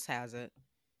Kohl's has it.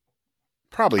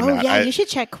 Probably not. Yeah, you should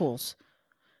check Kohl's.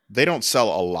 They don't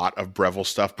sell a lot of Breville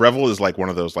stuff. Breville is like one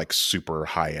of those like super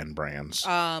high end brands.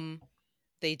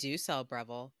 They do sell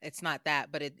Breville. It's not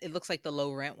that, but it looks like the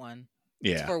low rent one.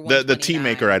 Yeah, the tea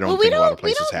maker I don't think a lot of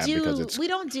places have because we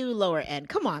don't do lower end.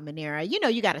 Come on, Muneerah.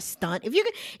 You got to stunt. If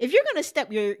you're gonna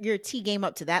step your tea game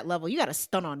up to that level, you got to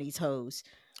stunt on these hoes.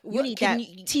 You need that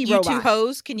tea robot. You two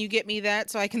hoes, can you get me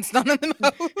that so I can stunt on them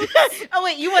hoes? Oh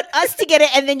wait, you want us to get it,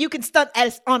 and then you can stunt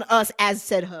on us as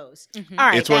said hoes. All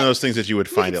right, it's one of those things that you would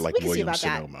find at like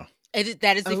Williams-Sonoma.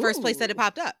 That is the first place that it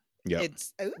popped up. Yeah,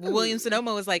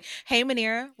 Williams-Sonoma was like, "Hey,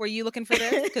 Muneerah, were you looking for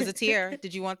this? Because it's here.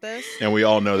 Did you want this?" And we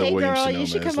all know that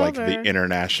Williams-Sonoma is like over. the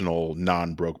international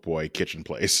non-broke boy kitchen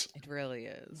place. It really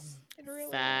is.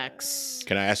 Facts.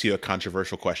 Can I ask you a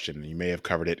controversial question? You may have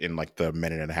covered it in like the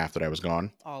minute and a half that I was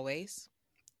gone. Always.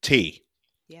 Tea.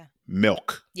 Yeah.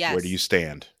 Milk. Yes. Where do you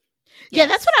stand? Yeah,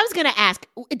 that's what I was gonna ask.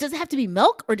 Does it have to be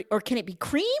milk, or can it be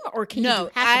cream, or can you do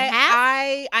half and half?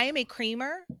 I am a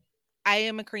creamer. I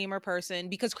am a creamer person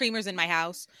because creamer's in my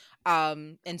house.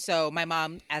 And so my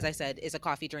mom, as I said, is a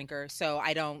coffee drinker. So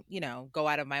I don't, go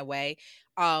out of my way.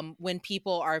 When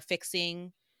people are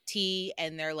fixing tea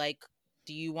and they're like,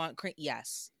 do you want cream?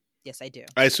 Yes, I do.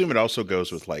 I assume it also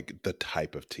goes with like the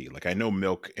type of tea. Like I know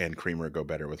milk and creamer go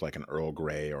better with like an Earl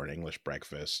Grey or an English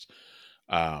breakfast.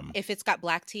 If it's got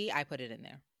black tea, I put it in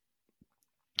there.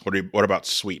 What about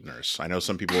sweeteners? I know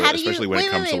some people, especially when it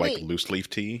comes to like loose leaf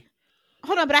tea.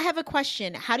 Hold on, but I have a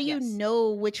question. How do you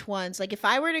know which ones? Like if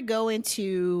I were to go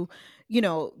into,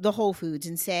 the Whole Foods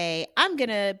and say, I'm going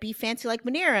to be fancy like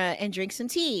Muneerah and drink some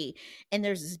tea. And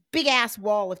there's this big ass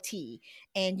wall of tea.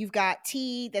 And you've got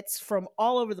tea that's from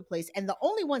all over the place. And the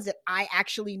only ones that I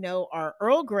actually know are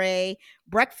Earl Grey,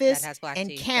 breakfast,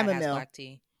 and chamomile. That has black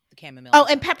tea. The chamomile. Oh,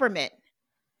 and peppermint.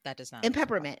 That does not. And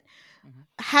peppermint.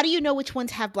 How do you know which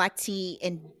ones have black tea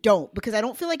and don't? Because I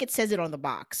don't feel like it says it on the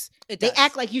box. They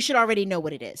act like you should already know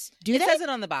what it is. It says it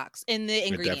on the box in the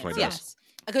ingredients. Yes.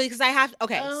 Because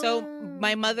so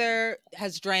my mother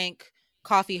has drank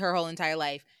coffee her whole entire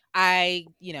life. I,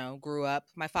 grew up,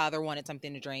 my father wanted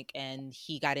something to drink and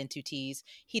he got into teas.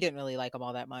 He didn't really like them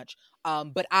all that much.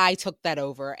 But I took that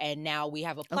over and now we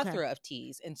have a plethora of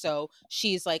teas. And so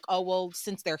she's like, oh, well,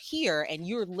 since they're here and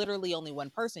you're literally only one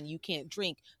person, you can't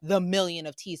drink the million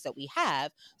of teas that we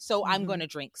have. So I'm going to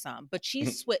drink some. But she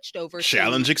switched over.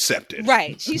 Challenge accepted.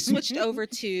 Right. She switched over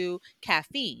to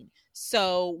caffeine.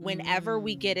 So whenever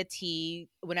we get a tea,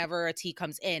 whenever a tea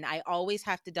comes in, I always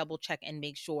have to double check and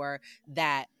make sure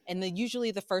that, and then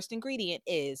usually the first ingredient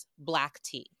is black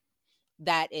tea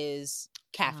that is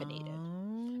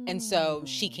caffeinated. And so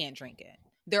she can't drink it.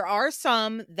 There are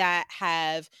some that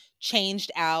have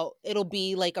changed out. It'll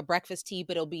be like a breakfast tea,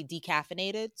 but it'll be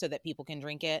decaffeinated so that people can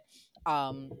drink it.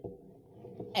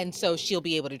 And so she'll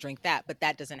be able to drink that, but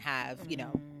that doesn't have,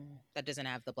 that doesn't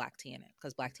have the black tea in it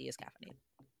because black tea is caffeinated.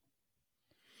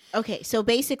 Okay, so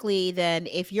basically then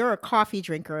if you're a coffee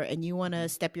drinker and you want to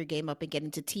step your game up and get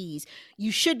into teas,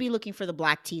 you should be looking for the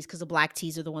black teas because the black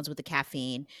teas are the ones with the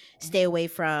caffeine. Stay away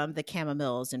from the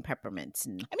chamomiles and peppermints.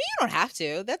 And I mean, you don't have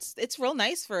to. It's real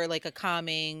nice for like a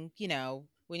calming,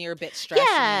 when you're a bit stressed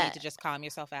and you need to just calm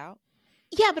yourself out.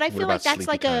 Yeah, but I feel like that's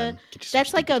like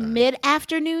a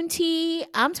mid-afternoon tea.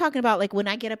 I'm talking about like when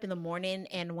I get up in the morning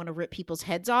and want to rip people's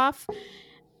heads off.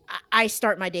 I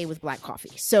start my day with black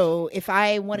coffee. So if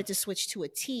I wanted to switch to a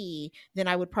tea, then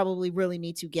I would probably really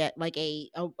need to get like a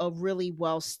really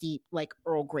well steeped like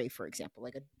Earl Grey, for example,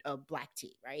 like a black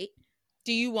tea, right?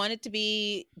 Do you want it to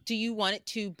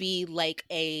be like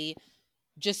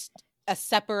just a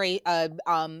separate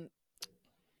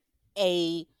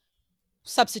a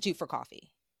substitute for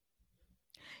coffee?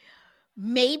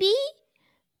 Maybe.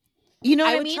 You know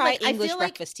what I would mean? try Like, English I feel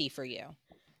breakfast tea for you.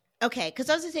 Okay, because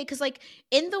I was gonna say, because like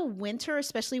in the winter,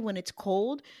 especially when it's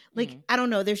cold, like I don't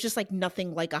know, there's just like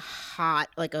nothing like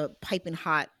a piping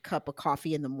hot cup of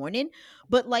coffee in the morning.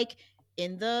 But like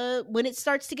when it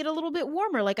starts to get a little bit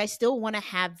warmer, like I still want to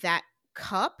have that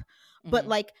cup, but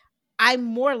like I'm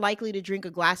more likely to drink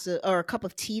a cup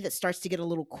of tea that starts to get a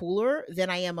little cooler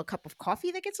than I am a cup of coffee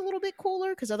that gets a little bit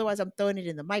cooler, because otherwise I'm throwing it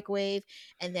in the microwave,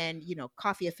 and then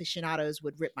coffee aficionados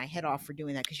would rip my head off for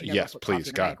doing that because you never put coffee in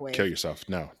the microwave. Kill yourself.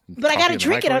 No, but I gotta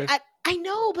drink it. I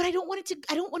know, but I don't want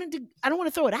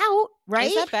to throw it out.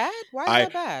 Right? Is that bad? Why is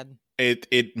that bad?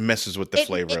 It messes with the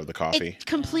flavor of the coffee. It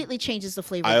completely changes the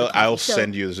flavor of the coffee. I'll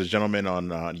send you. There's a gentleman on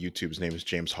YouTube. His name is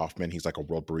James Hoffman. He's like a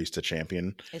world barista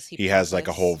champion. He has like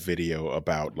a whole video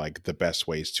about like the best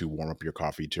ways to warm up your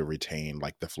coffee to retain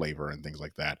like the flavor and things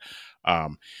like that.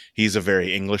 He's a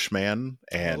very English man,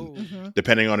 and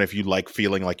depending on if you like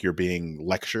feeling like you're being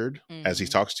lectured as he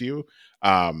talks to you,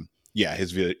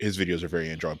 his videos are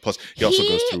very enjoyable. Plus, he also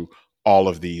goes through all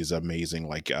of these amazing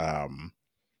like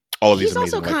he's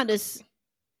also kind of.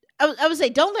 I would say,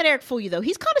 don't let Eric fool you though.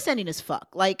 He's condescending as fuck.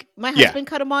 Like my husband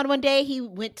cut him on one day. He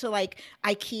went to like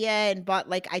IKEA and bought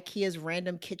like IKEA's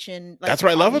random kitchen. Like, that's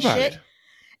what I love about it.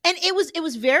 And it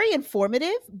was very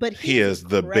informative. But he is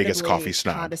the biggest coffee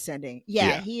snob. Condescending.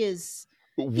 Yeah, he is.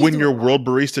 When you're world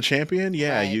barista champion, you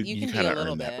kind of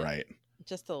earn that, right?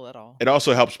 Just a little. It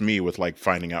also helps me with like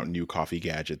finding out new coffee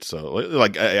gadgets. So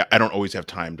like I don't always have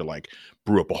time to like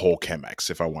brew up a whole Chemex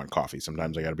if I want coffee.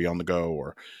 Sometimes I got to be on the go,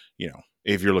 or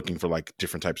if you're looking for like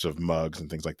different types of mugs and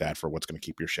things like that for what's going to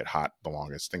keep your shit hot the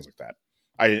longest, things like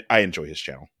that. I enjoy his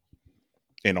channel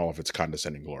in all of its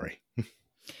condescending glory.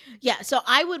 Yeah, so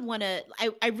I would want to.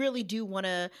 I really do want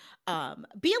to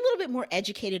be a little bit more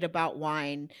educated about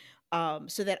wine.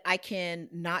 So that I can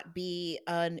not be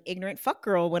an ignorant fuck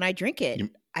girl when I drink it.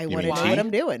 I want to know what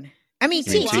I'm doing. I mean,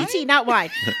 tea, not wine.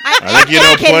 I think you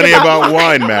know plenty about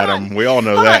wine, madam. We all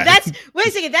know that. Wait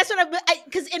a second. That's what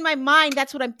because in my mind,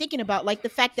 that's what I'm thinking about. Like the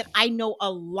fact that I know a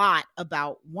lot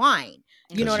about wine.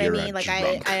 You know what I mean? Like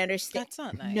I understand. That's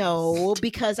not nice. No,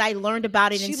 because I learned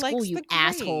about it in school. Likes you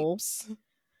assholes.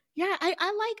 Yeah,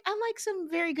 I like some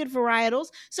very good varietals.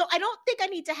 So I don't think I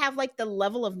need to have like the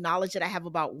level of knowledge that I have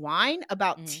about wine,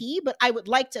 about tea, but I would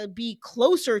like to be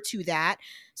closer to that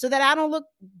so that I don't look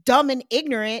dumb and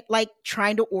ignorant like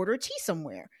trying to order tea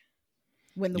somewhere.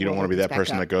 When you don't want to be that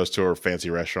person that goes to a fancy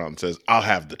restaurant and says, "I'll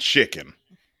have the chicken."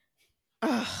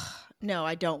 No,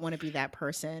 I don't want to be that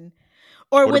person.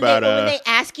 Or when they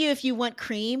ask you if you want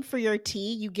cream for your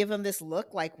tea, you give them this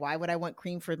look like, "Why would I want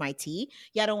cream for my tea?"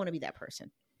 Yeah, I don't want to be that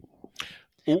person.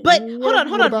 But hold on.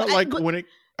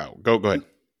 Go ahead.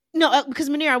 No, because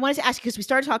Muneerah, I wanted to ask you because we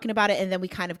started talking about it and then we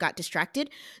kind of got distracted.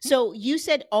 So you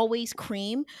said always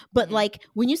cream, but like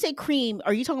when you say cream,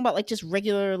 are you talking about like just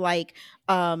regular like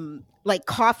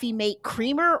coffee mate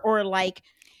creamer or like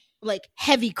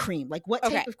heavy cream? Like what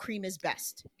type of cream is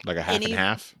best? Like a half and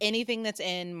half? Anything that's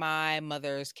in my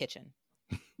mother's kitchen.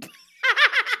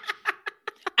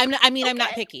 I'm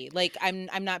not picky. Like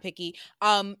I'm not picky.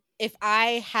 If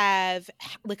I have,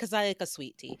 because I like a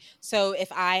sweet tea. So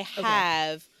if I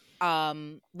have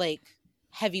like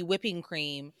heavy whipping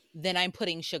cream, then I'm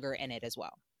putting sugar in it as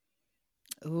well.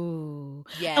 Ooh.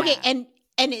 Yeah. Okay, and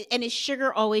And is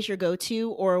sugar always your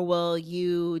go-to, or will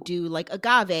you do like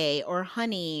agave or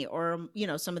honey or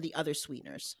some of the other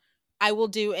sweeteners? I will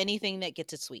do anything that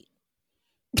gets it sweet.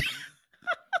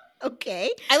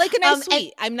 Okay. I like a nice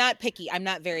sweet. I'm not picky. I'm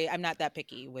not that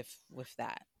picky with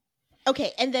that.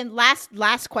 Okay, and then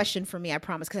last question for me, I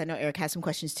promise, because I know Eric has some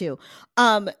questions too.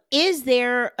 Is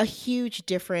there a huge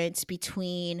difference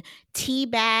between tea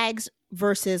bags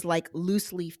versus like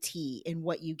loose leaf tea in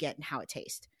what you get and how it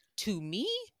tastes? To me,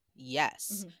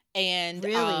 yes. Mhm. And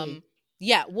Really?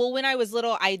 yeah, well, when I was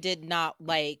little, I did not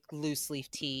like loose leaf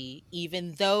tea,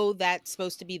 even though that's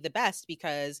supposed to be the best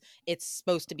because it's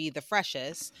supposed to be the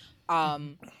freshest.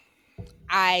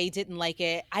 I didn't like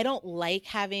it. I don't like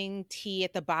having tea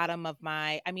at the bottom of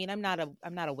my, I mean, I'm not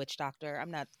a witch doctor.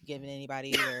 I'm not giving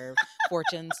anybody their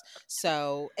fortunes.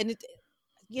 So, and it,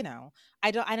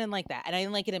 I didn't like that. And I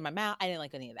didn't like it in my mouth. I didn't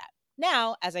like any of that.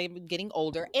 Now, as I'm getting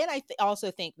older, and I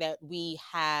also think that we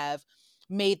have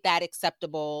made that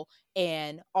acceptable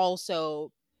and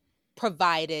also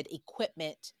provided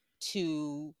equipment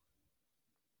to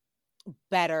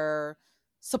better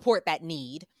support that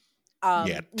need.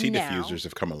 Tea now, diffusers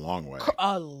have come a long way.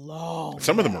 A long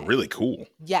Some of them are way. really cool.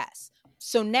 Yes.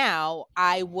 So now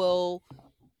I will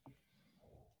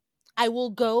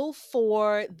go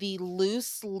for the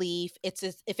loose leaf. If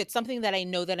it's something that I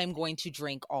know that I'm going to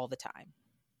drink all the time.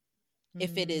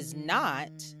 If it is not,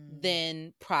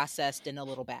 then processed in a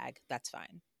little bag. That's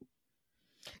fine.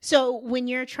 So when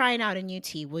you're trying out a new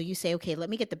tea, will you say, okay, let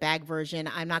me get the bag version.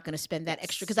 I'm not going to spend that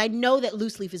extra, because I know that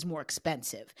loose leaf is more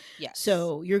expensive. Yes.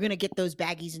 So you're going to get those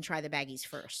baggies and try the baggies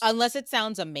first. Unless it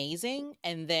sounds amazing,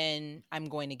 and then I'm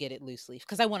going to get it loose leaf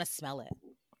because I want to smell it.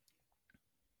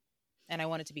 And I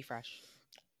want it to be fresh.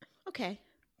 Okay.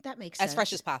 That makes sense. As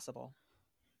fresh as possible.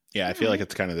 Yeah, I feel like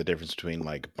it's kind of the difference between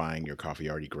like buying your coffee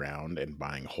already ground and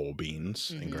buying whole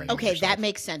beans and grinding Okay, yourself. that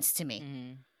makes sense to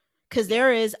me.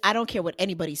 Because I don't care what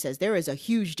anybody says, there is a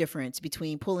huge difference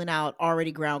between pulling out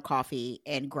already ground coffee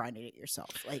and grinding it yourself.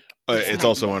 Like it's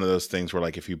also one of those things where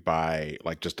like if you buy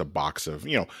like just a box of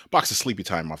Sleepy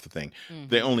Time off the thing,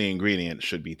 the only ingredient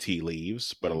should be tea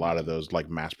leaves, but a lot of those like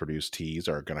mass produced teas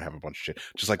are going to have a bunch of shit.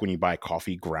 Just like when you buy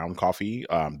ground coffee,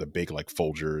 the big like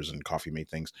Folgers and Coffee Mate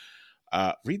things.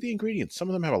 Read the ingredients. Some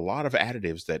of them have a lot of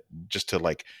additives that just to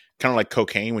like kind of like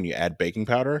cocaine when you add baking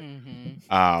powder. A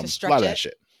lot of that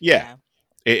shit. Yeah.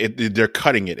 They're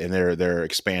cutting it and they're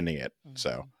expanding it.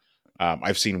 So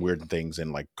I've seen weird things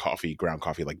in like ground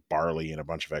coffee, like barley and a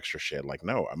bunch of extra shit. Like,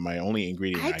 no, my only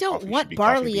ingredient. I don't want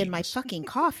barley in my fucking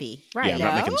coffee. Right? Yeah, I'm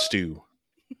not making stew.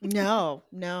 No,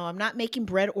 I'm not making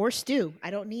bread or stew.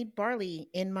 I don't need barley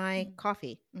in my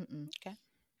coffee. Okay.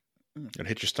 It'll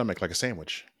hit your stomach like a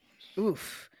sandwich.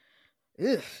 Oof.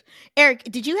 Eric,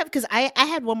 did you have, because I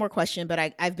had one more question,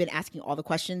 but I've been asking all the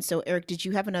questions. So Eric, did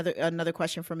you have another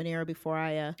question for Muneerah before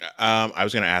I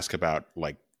was going to ask about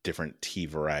like different tea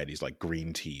varieties, like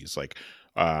green teas, like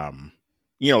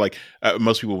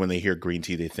most people when they hear green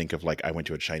tea, they think of like I went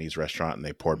to a Chinese restaurant and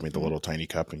they poured me the little tiny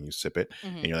cup and you sip it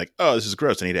and you're like, oh, this is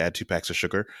gross. I need to add 2 packs of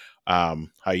sugar. How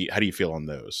do you feel on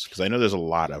those? Because I know there's a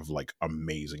lot of like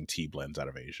amazing tea blends out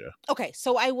of Asia. Okay,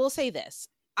 so I will say this.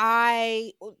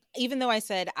 Even though I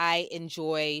said I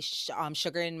enjoy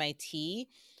sugar in my tea,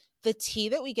 the tea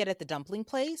that we get at the dumpling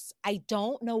place, I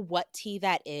don't know what tea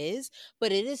that is,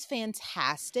 but it is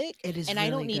fantastic. It is, and really I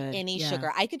don't need good. any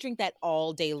sugar. I could drink that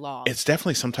all day long. It's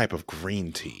definitely some type of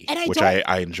green tea, and which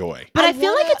I enjoy. But I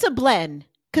feel like it's a blend.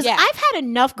 Because I've had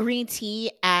enough green tea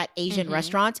at Asian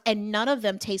restaurants, and none of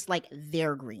them taste like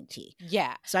their green tea.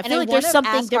 Yeah. So I feel like there's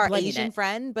something they're blending Asian it.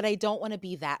 friend, but I don't want to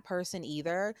be that person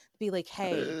either. Be like,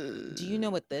 hey, do you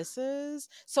know what this is?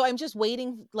 So I'm just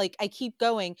waiting. Like I keep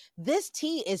going. This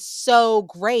tea is so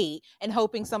great, and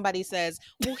hoping somebody says,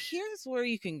 "Well, here's where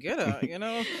you can get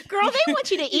it." Girl, they want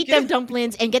you to eat them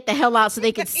dumplings and get the hell out so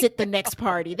they can sit the next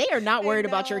party. They are not worried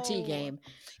about your tea game.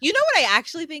 You know what I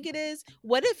actually think it is?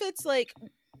 What if it's like,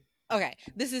 okay,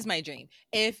 this is my dream.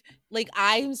 If like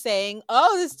I'm saying,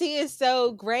 oh, this tea is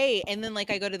so great. And then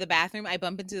like I go to the bathroom, I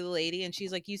bump into the lady and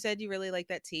she's like, you said you really like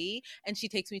that tea? And she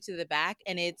takes me to the back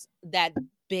and it's that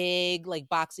big like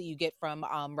box that you get from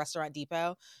Restaurant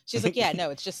Depot. She's like, yeah,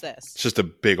 no, it's just this. It's just a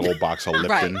big old box of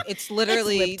Lipton. Right. It's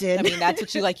literally, I mean, that's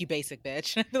what you like, you basic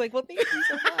bitch. I'd be like, well, thank you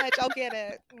so much. I'll get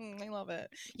it. I love it.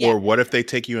 Yeah. Or what if they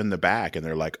take you in the back and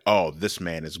they're like, oh, this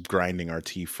man is grinding our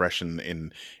tea fresh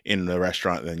in the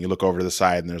restaurant. And then you look over to the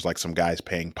side and there's like some guys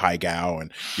paying Pai Gao.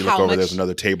 And you look over, there's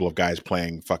another table of guys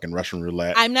playing fucking Russian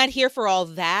roulette. I'm not here for all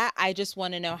that. I just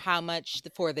want to know how much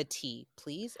for the tea,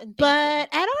 please. And but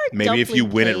at our maybe if you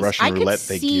win at Russian roulette,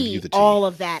 they give you the tea. All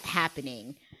of that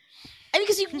happening. I mean,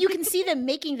 because you can see them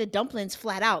making the dumplings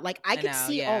flat out. Like I could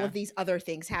see all yeah. of these other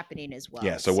things happening as well.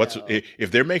 Yeah. So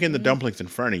if they're making the dumplings in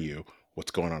front of you,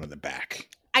 what's going on in the back?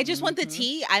 I just want the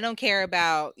tea. I don't care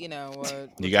about, you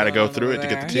got to go through it to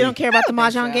get the tea. You don't care about the think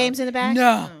mahjong so. games in the back?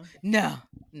 No.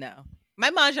 My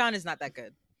mahjong is not that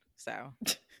good. So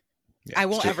Yeah, I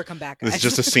won't ever come back. It's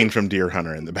just a scene from Deer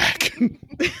Hunter in the back.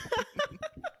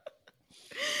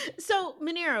 So,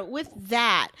 Muneerah, with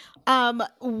that,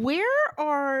 where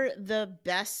are the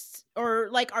best, or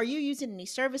like, are you using any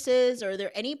services, or are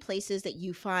there any places that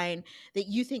you find that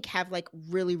you think have like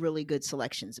really, really good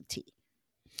selections of tea?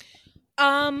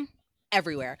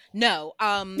 Everywhere. No.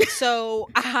 So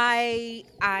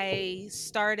I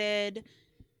started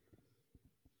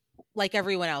like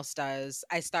everyone else does.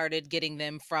 I started getting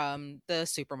them from the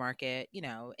supermarket.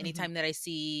 Anytime that I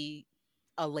see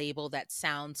a label that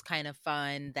sounds kind of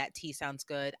fun, that tea sounds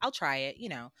good, I'll try it.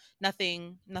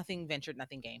 Nothing ventured,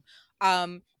 nothing gained.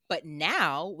 But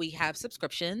now we have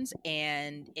subscriptions,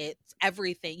 and it's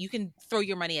everything. You can throw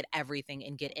your money at everything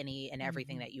and get any and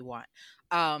everything that you want.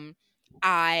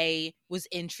 I was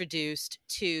introduced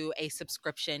to a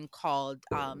subscription called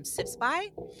Sips By.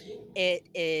 It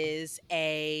is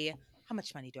how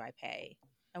much money do I pay?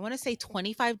 I want to say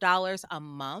 $25 a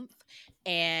month,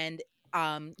 and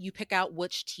you pick out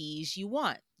which teas you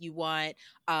want. You want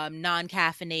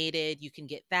non-caffeinated, you can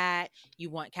get that. You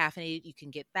want caffeinated, you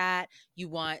can get that. You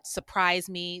want surprise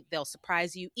me, they'll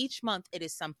surprise you. Each month it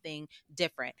is something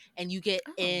different, and you get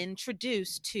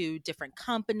introduced to different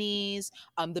companies,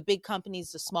 the big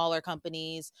companies, the smaller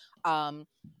companies.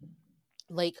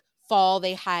 Like fall,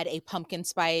 they had a pumpkin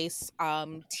spice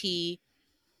tea.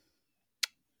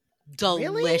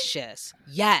 Delicious.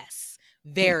 Really? Yes.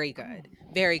 Very good.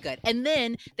 Very good. And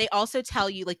then they also tell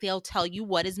you, like, they'll tell you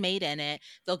what is made in it.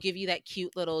 They'll give you that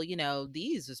cute little,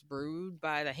 these is brewed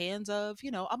by the hands of,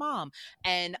 a mom.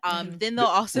 And then they'll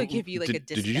also give you like a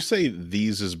discount. Did you say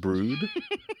these is brewed?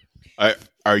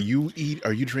 Are you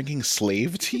drinking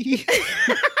slave tea?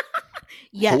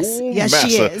 Yes, yes,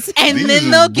 she is. And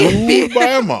then they'll give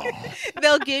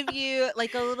you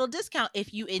like a little discount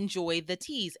if you enjoy the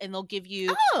teas, and they'll give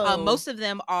you most of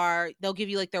them they'll give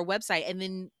you like their website, and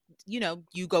then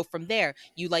you go from there.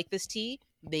 You like this tea,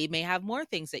 they may have more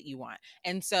things that you want,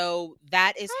 and so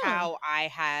that is how I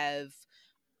have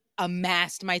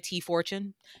amassed my tea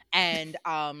fortune. And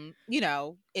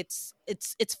it's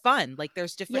fun. Like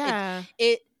there's different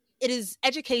it is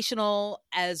educational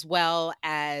as well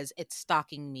as it's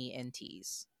stocking me in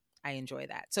teas. I enjoy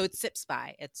that. So it's Sips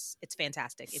By. It's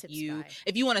fantastic. If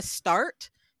you want to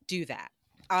start, do that.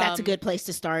 That's a good place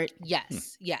to start.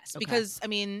 Yes. Yes. Okay. Because I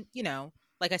mean,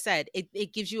 like I said,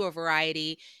 it gives you a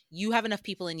variety. You have enough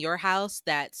people in your house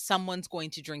that someone's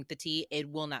going to drink the tea. It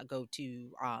will not go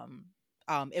to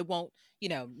it won't,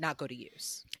 not go to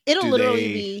use. It'll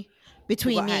literally be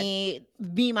between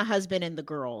me, my husband, and the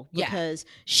girl, because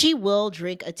she will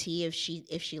drink a tea if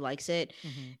she likes it.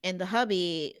 And the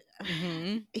hubby,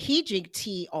 he drink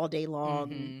tea all day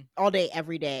long, all day,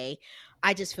 every day.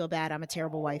 I just feel bad. I'm a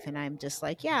terrible wife, and I'm just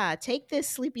like, take this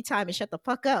sleepy time and shut the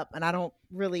fuck up. And I don't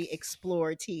really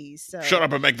explore teas. So shut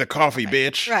up and make the coffee,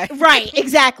 bitch. Right,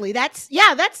 exactly. That's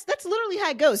literally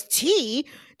how it goes. Tea?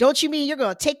 Don't you mean you're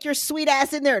gonna take your sweet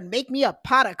ass in there and make me a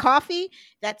pot of coffee?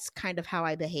 That's kind of how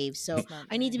I behave. So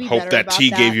I need to be better about that. Hope that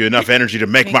tea gave you enough energy to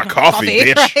make my coffee,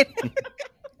 bitch. Right?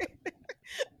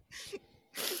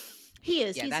 He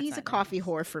is. He's a coffee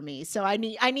whore for me. So I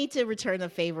need to return the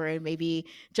favor and maybe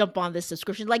jump on this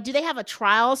subscription. Like, do they have a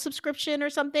trial subscription or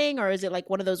something? Or is it like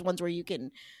one of those ones where you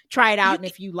can try it out and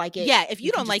if you like it? Yeah, if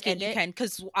you don't like it, you can.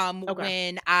 Because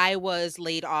when I was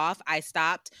laid off, I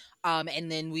stopped.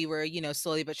 And then we were,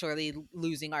 slowly but surely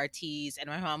losing our teas. And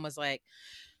my mom was like,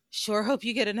 sure hope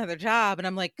you get another job. And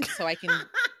I'm like,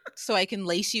 so I can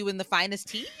lace you in the finest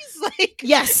teas? Like,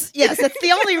 yes, that's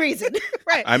the only reason.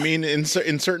 Right. I mean, in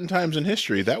certain times in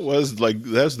history, that was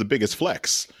the biggest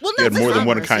flex. Well, you had more than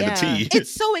one kind of tea.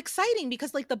 It's so exciting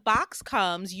because like the box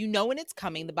comes, when it's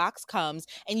coming, the box comes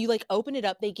and you like open it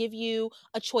up. They give you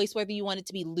a choice whether you want it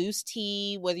to be loose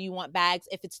tea, whether you want bags.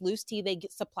 If it's loose tea, they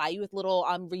supply you with little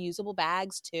reusable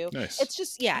bags too. Nice. It's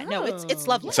just it's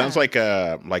lovely. It sounds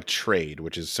like Trade,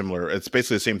 which is similar. It's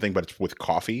basically the same thing, but it's with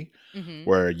coffee,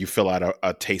 where you fill out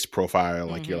a taste profile.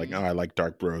 Like you're like, like, oh, I like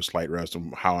dark roast, light roast,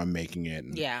 and how I'm making it.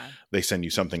 And Yeah. they send you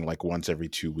something like once every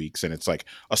 2 weeks, and it's like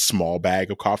a small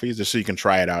bag of coffees just so you can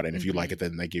try it out. And if you like it,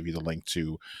 then they give you the link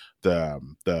to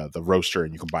the roaster,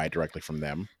 and you can buy it directly from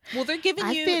them. Well, they're giving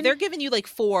you like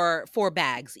four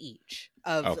bags each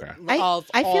of Okay. of I all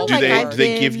feel Do like they I've do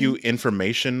they give been- you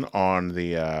information on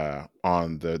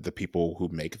the people who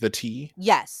make the tea?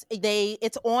 Yes,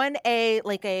 it's on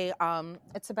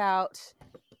it's about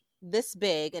this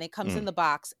big, and it comes in the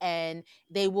box, and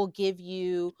they will give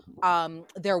you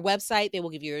their website, they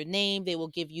will give you your name, they will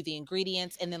give you the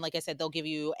ingredients, and then like I said, they'll give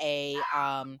you a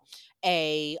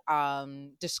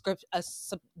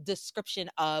description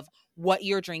of what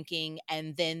you're drinking,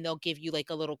 and then they'll give you like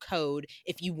a little code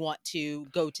if you want to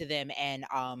go to them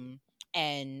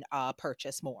and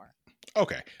purchase more.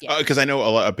 Okay, Yeah. because I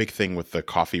know a big thing with the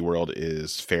coffee world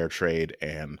is fair trade,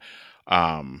 and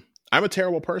I'm a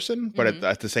terrible person, but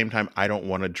at the same time, I don't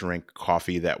want to drink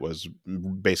coffee that was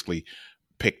basically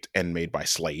picked and made by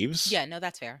slaves. Yeah, no,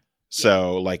 that's fair.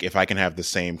 So, like, if I can have the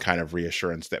same kind of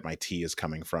reassurance that my tea is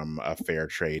coming from a fair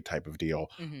trade type of deal,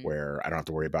 where I don't have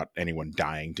to worry about anyone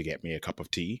dying to get me a cup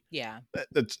of tea, Yeah,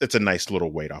 it's a nice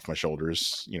little weight off my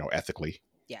shoulders, ethically.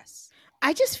 yes.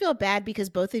 I just feel bad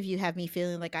because both of you have me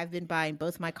feeling like I've been buying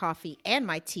both my coffee and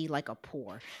my tea like a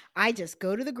poor. I just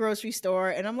go to the grocery store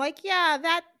and I'm like, yeah,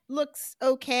 that looks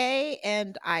okay.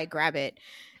 And I grab it.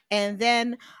 And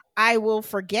then I will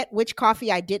forget which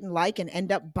coffee I didn't like and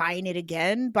end up buying it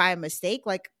again by mistake.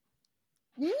 Like,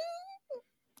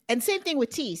 and same thing with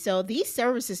tea. So these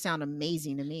services sound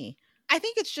amazing to me. I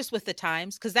think it's just with the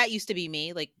times, because that used to be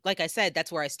me. Like I said,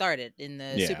 that's where I started in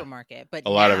the supermarket. But a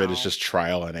lot of it is just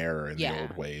trial and error in the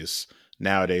old ways.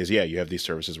 Nowadays, you have these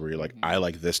services where you're like, I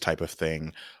like this type of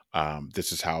thing.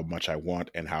 This is how much I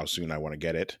want and how soon I want to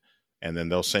get it. And then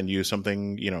they'll send you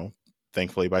something,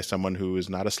 thankfully by someone who is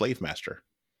not a slave master.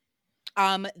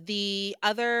 The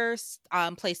other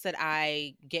place that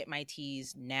I get my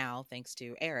teas now, thanks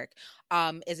to Eric,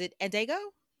 is it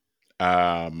Adagio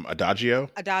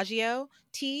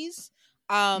teas.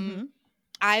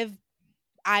 I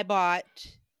bought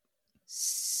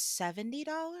 $70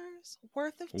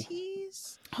 worth of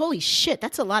teas. Holy shit,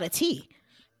 that's a lot of tea.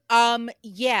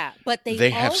 Yeah, but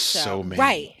they have also, so many.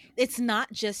 right. It's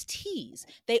not just teas.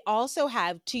 They also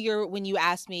have, when you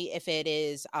ask me if it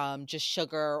is just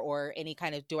sugar or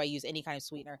do I use any kind of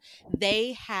sweetener,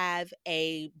 they have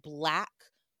a black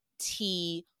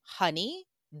tea honey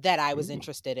that I was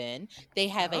interested in. They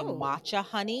have a matcha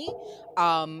honey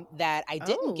that I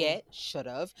didn't get, should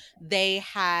have. They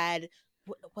had,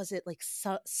 was it like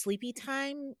sleepy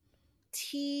time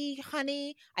tea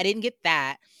honey? I didn't get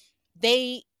that.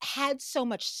 They had so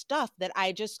much stuff that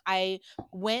I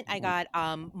got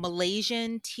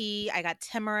Malaysian tea, I got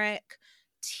turmeric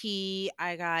tea,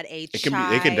 I got a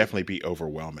chai. It can definitely be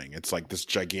overwhelming. It's like this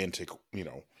gigantic,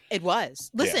 It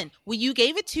was. Listen, when you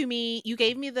gave it to me, you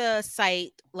gave me the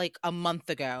site like a month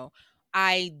ago.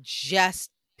 I just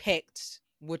picked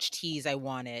which teas I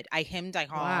wanted. I hemmed, I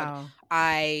hawed. Wow.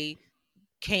 I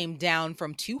came down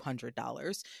from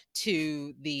 $200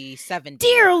 to the $70.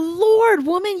 Dear Lord,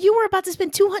 woman, you were about to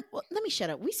spend $200. Well, let me shut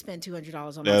up. We spend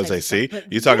 $200 on. As I see,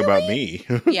 you talk about me.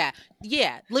 yeah.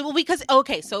 Well, because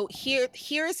so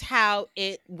here's how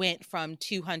it went from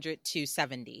 200 to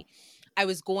 70. I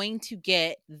was going to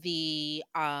get the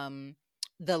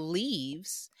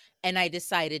leaves, and I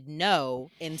decided no.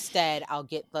 Instead, I'll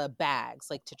get the bags,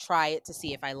 like to try it to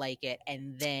see if I like it,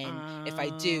 and then if I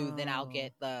do, then I'll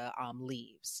get the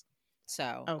leaves.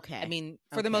 So okay, I mean,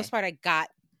 for the most part, I got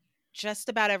just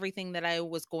about everything that I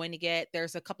was going to get.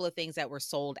 There's a couple of things that were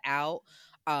sold out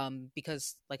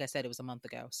because, like I said, it was a month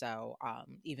ago. So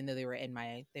even though they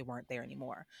weren't there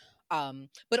anymore.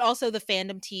 But also the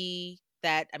fandom tea.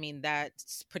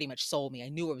 That's pretty much sold me. I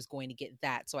knew I was going to get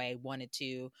that, so I wanted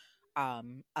to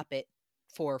up it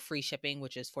for free shipping,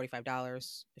 which is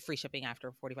 $45. Free shipping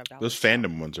after $45. Those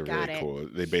fandom ones are really cool.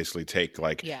 They basically take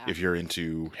if you're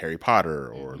into Harry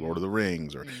Potter or Lord of the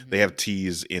Rings, or they have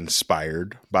teas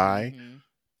inspired by,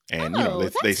 and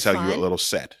they sell you a little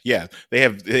set. Yeah, they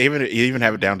even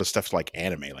have it down to stuff like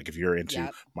anime. Like if you're into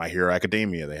My Hero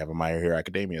Academia, they have a My Hero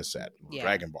Academia set,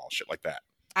 Dragon Ball, shit like that.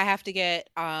 I have to get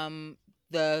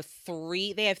they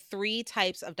have 3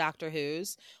 types of Doctor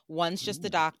Who's. One's just the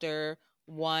Doctor.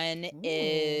 One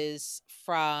is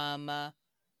from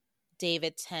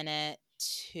David Tennant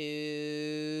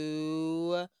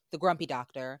to the Grumpy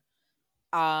Doctor.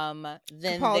 Then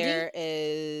Capaldi? there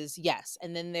is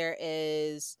and then there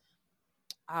is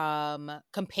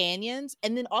companions,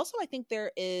 and then also I think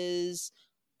there is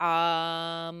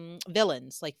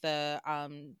villains, like the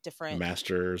different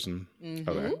Masters and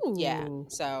okay. yeah. Ooh.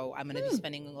 So I'm gonna be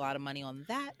spending a lot of money on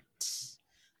that.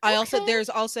 I also Okay. there's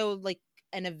also like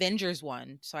an Avengers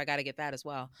one, so I got to get that as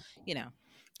well.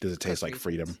 Does it taste like reasons.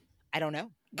 freedom? I don't know.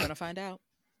 I'm gonna find out.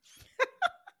 I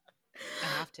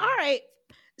have to. All right.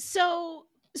 So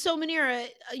Muneerah,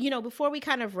 before we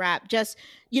kind of wrap, just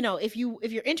if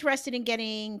you're interested in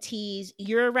getting teas,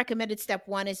 your recommended step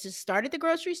one is to start at the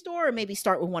grocery store, or maybe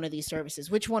start with one of these services.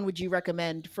 Which one would you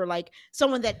recommend for like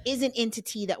someone that isn't into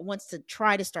tea that wants to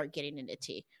try to start getting into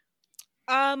tea?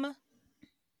 I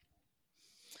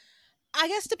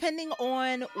guess depending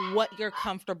on what you're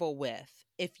comfortable with.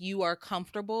 If you are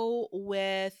comfortable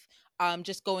with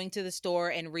just going to the store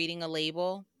and reading a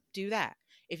label, do that.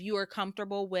 If you are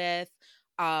comfortable with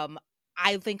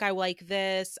I think I like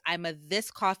this, I'm a this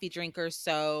coffee drinker,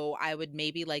 so I would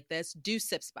maybe like this, do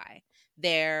Sips by.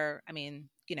 You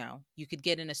could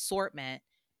get an assortment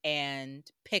and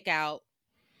pick out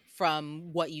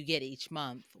from what you get each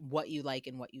month, what you like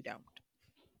and what you don't.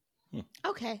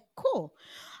 Okay, cool.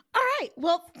 All right.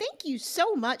 Well, thank you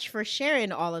so much for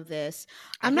sharing all of this.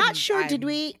 I'm not sure. Did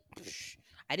we?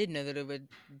 I didn't know that it would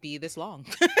be this long.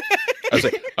 I was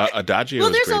like, Adagio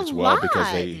is there's great a as well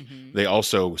because lot. they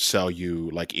also sell you,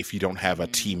 like, if you don't have a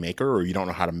tea maker or you don't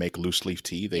know how to make loose leaf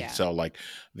tea, they sell like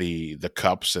the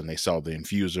cups, and they sell the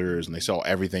infusers, and they sell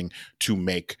everything to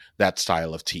make that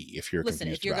style of tea. If you're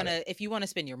confused about it. If you want to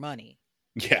spend your money,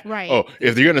 yeah, right. Oh,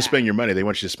 if you're gonna spend your money, they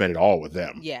want you to spend it all with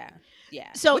them. Yeah.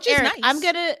 So which Eric, is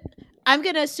nice. I'm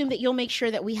gonna assume that you'll make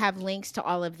sure that we have links to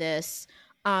all of this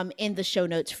in the show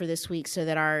notes for this week, so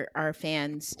that our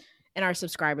fans and our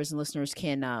subscribers and listeners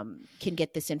can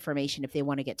get this information if they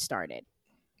want to get started.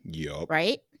 Yup.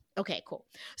 Right? Okay, cool.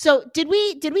 So did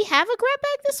we have a grab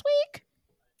bag this week?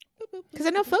 Because I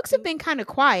know folks have been kind of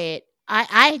quiet.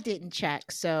 I didn't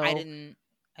check, so I didn't.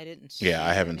 Yeah,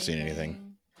 I haven't seen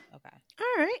anything. Okay.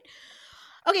 All right.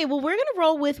 Okay, well, we're gonna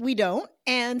roll with we don't,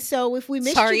 and so if we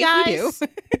missed Sorry you guys, if we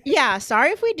do. yeah, sorry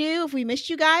if we do. If we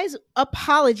missed you guys,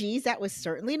 apologies. That was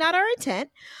certainly not our intent.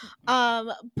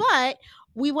 But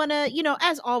we want to,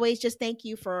 as always, just thank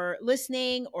you for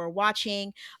listening or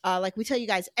watching. Like we tell you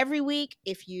guys every week,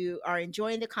 if you are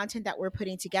enjoying the content that we're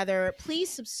putting together, please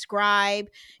subscribe,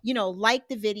 like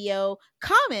the video,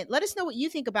 comment, let us know what you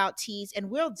think about teas, and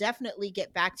we'll definitely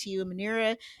get back to you.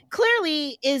 Muneerah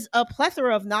clearly is a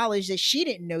plethora of knowledge that she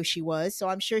didn't know she was, so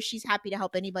I'm sure she's happy to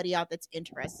help anybody out that's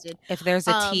interested. If there's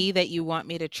a tea that you want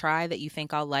me to try that you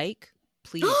think I'll like,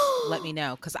 please let me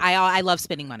know, because I love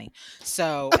spending money,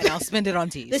 and I'll spend it on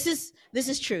teas. This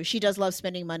is true. She does love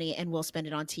spending money, and will spend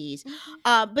it on teas.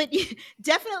 But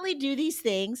definitely do these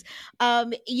things.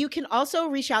 You can also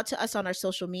reach out to us on our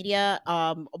social media,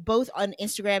 both on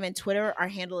Instagram and Twitter. Our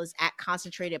handle is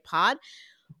 @ConcentratedPod.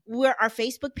 Where our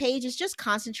Facebook page is just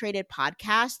Concentrated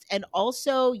Podcast. And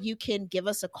also you can give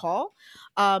us a call.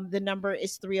 The number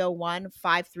is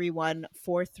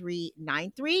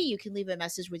 301-531-4393. You can leave a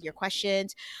message with your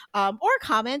questions or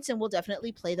comments, and we'll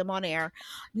definitely play them on air.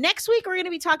 Next week, we're going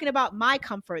to be talking about my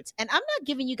comforts. And I'm not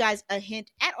giving you guys a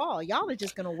hint at all. Y'all are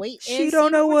just going to wait. She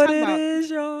don't know what it is,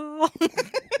 y'all.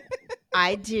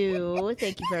 I do.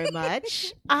 Thank you very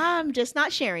much. I'm just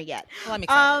not sharing yet. Well, I'm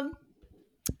excited.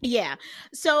 Yeah.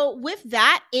 So with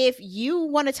that, if you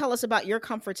want to tell us about your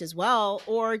comforts as well,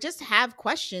 or just have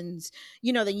questions,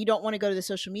 then you don't want to go to the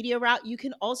social media route, you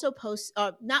can also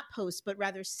not post, but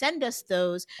rather send us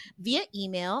those via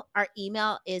email. Our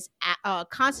email is at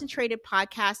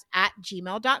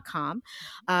concentratedpodcast@gmail.com.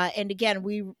 And again,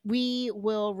 we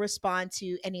will respond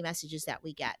to any messages that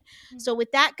we get. So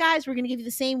with that, guys, we're going to give you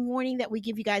the same warning that we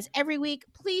give you guys every week.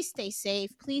 Please stay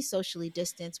safe. Please socially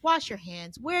distance. Wash your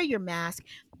hands. Wear your mask.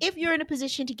 If you're in a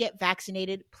position to get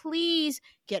vaccinated, please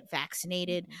get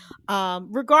vaccinated.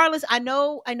 Regardless, I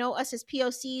know us as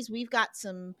POCs, we've got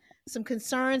some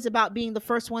concerns about being the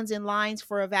first ones in lines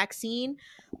for a vaccine.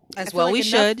 As well, we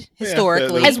should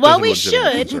historically. As well, we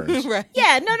should. Right.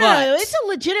 Yeah, no. It's a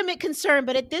legitimate concern,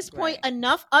 but at this point,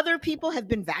 enough other people have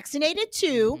been vaccinated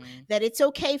too that it's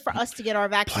okay for us to get our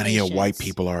vaccinations. Plenty of white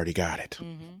people already got it.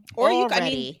 Or you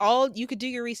could do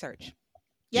your research.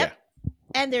 Yep. Yeah.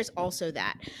 And there's also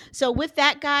that. So with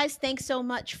that, guys, thanks so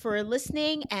much for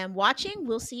listening and watching.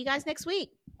 We'll see you guys next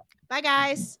week. Bye,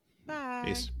 guys. Bye.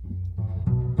 Peace.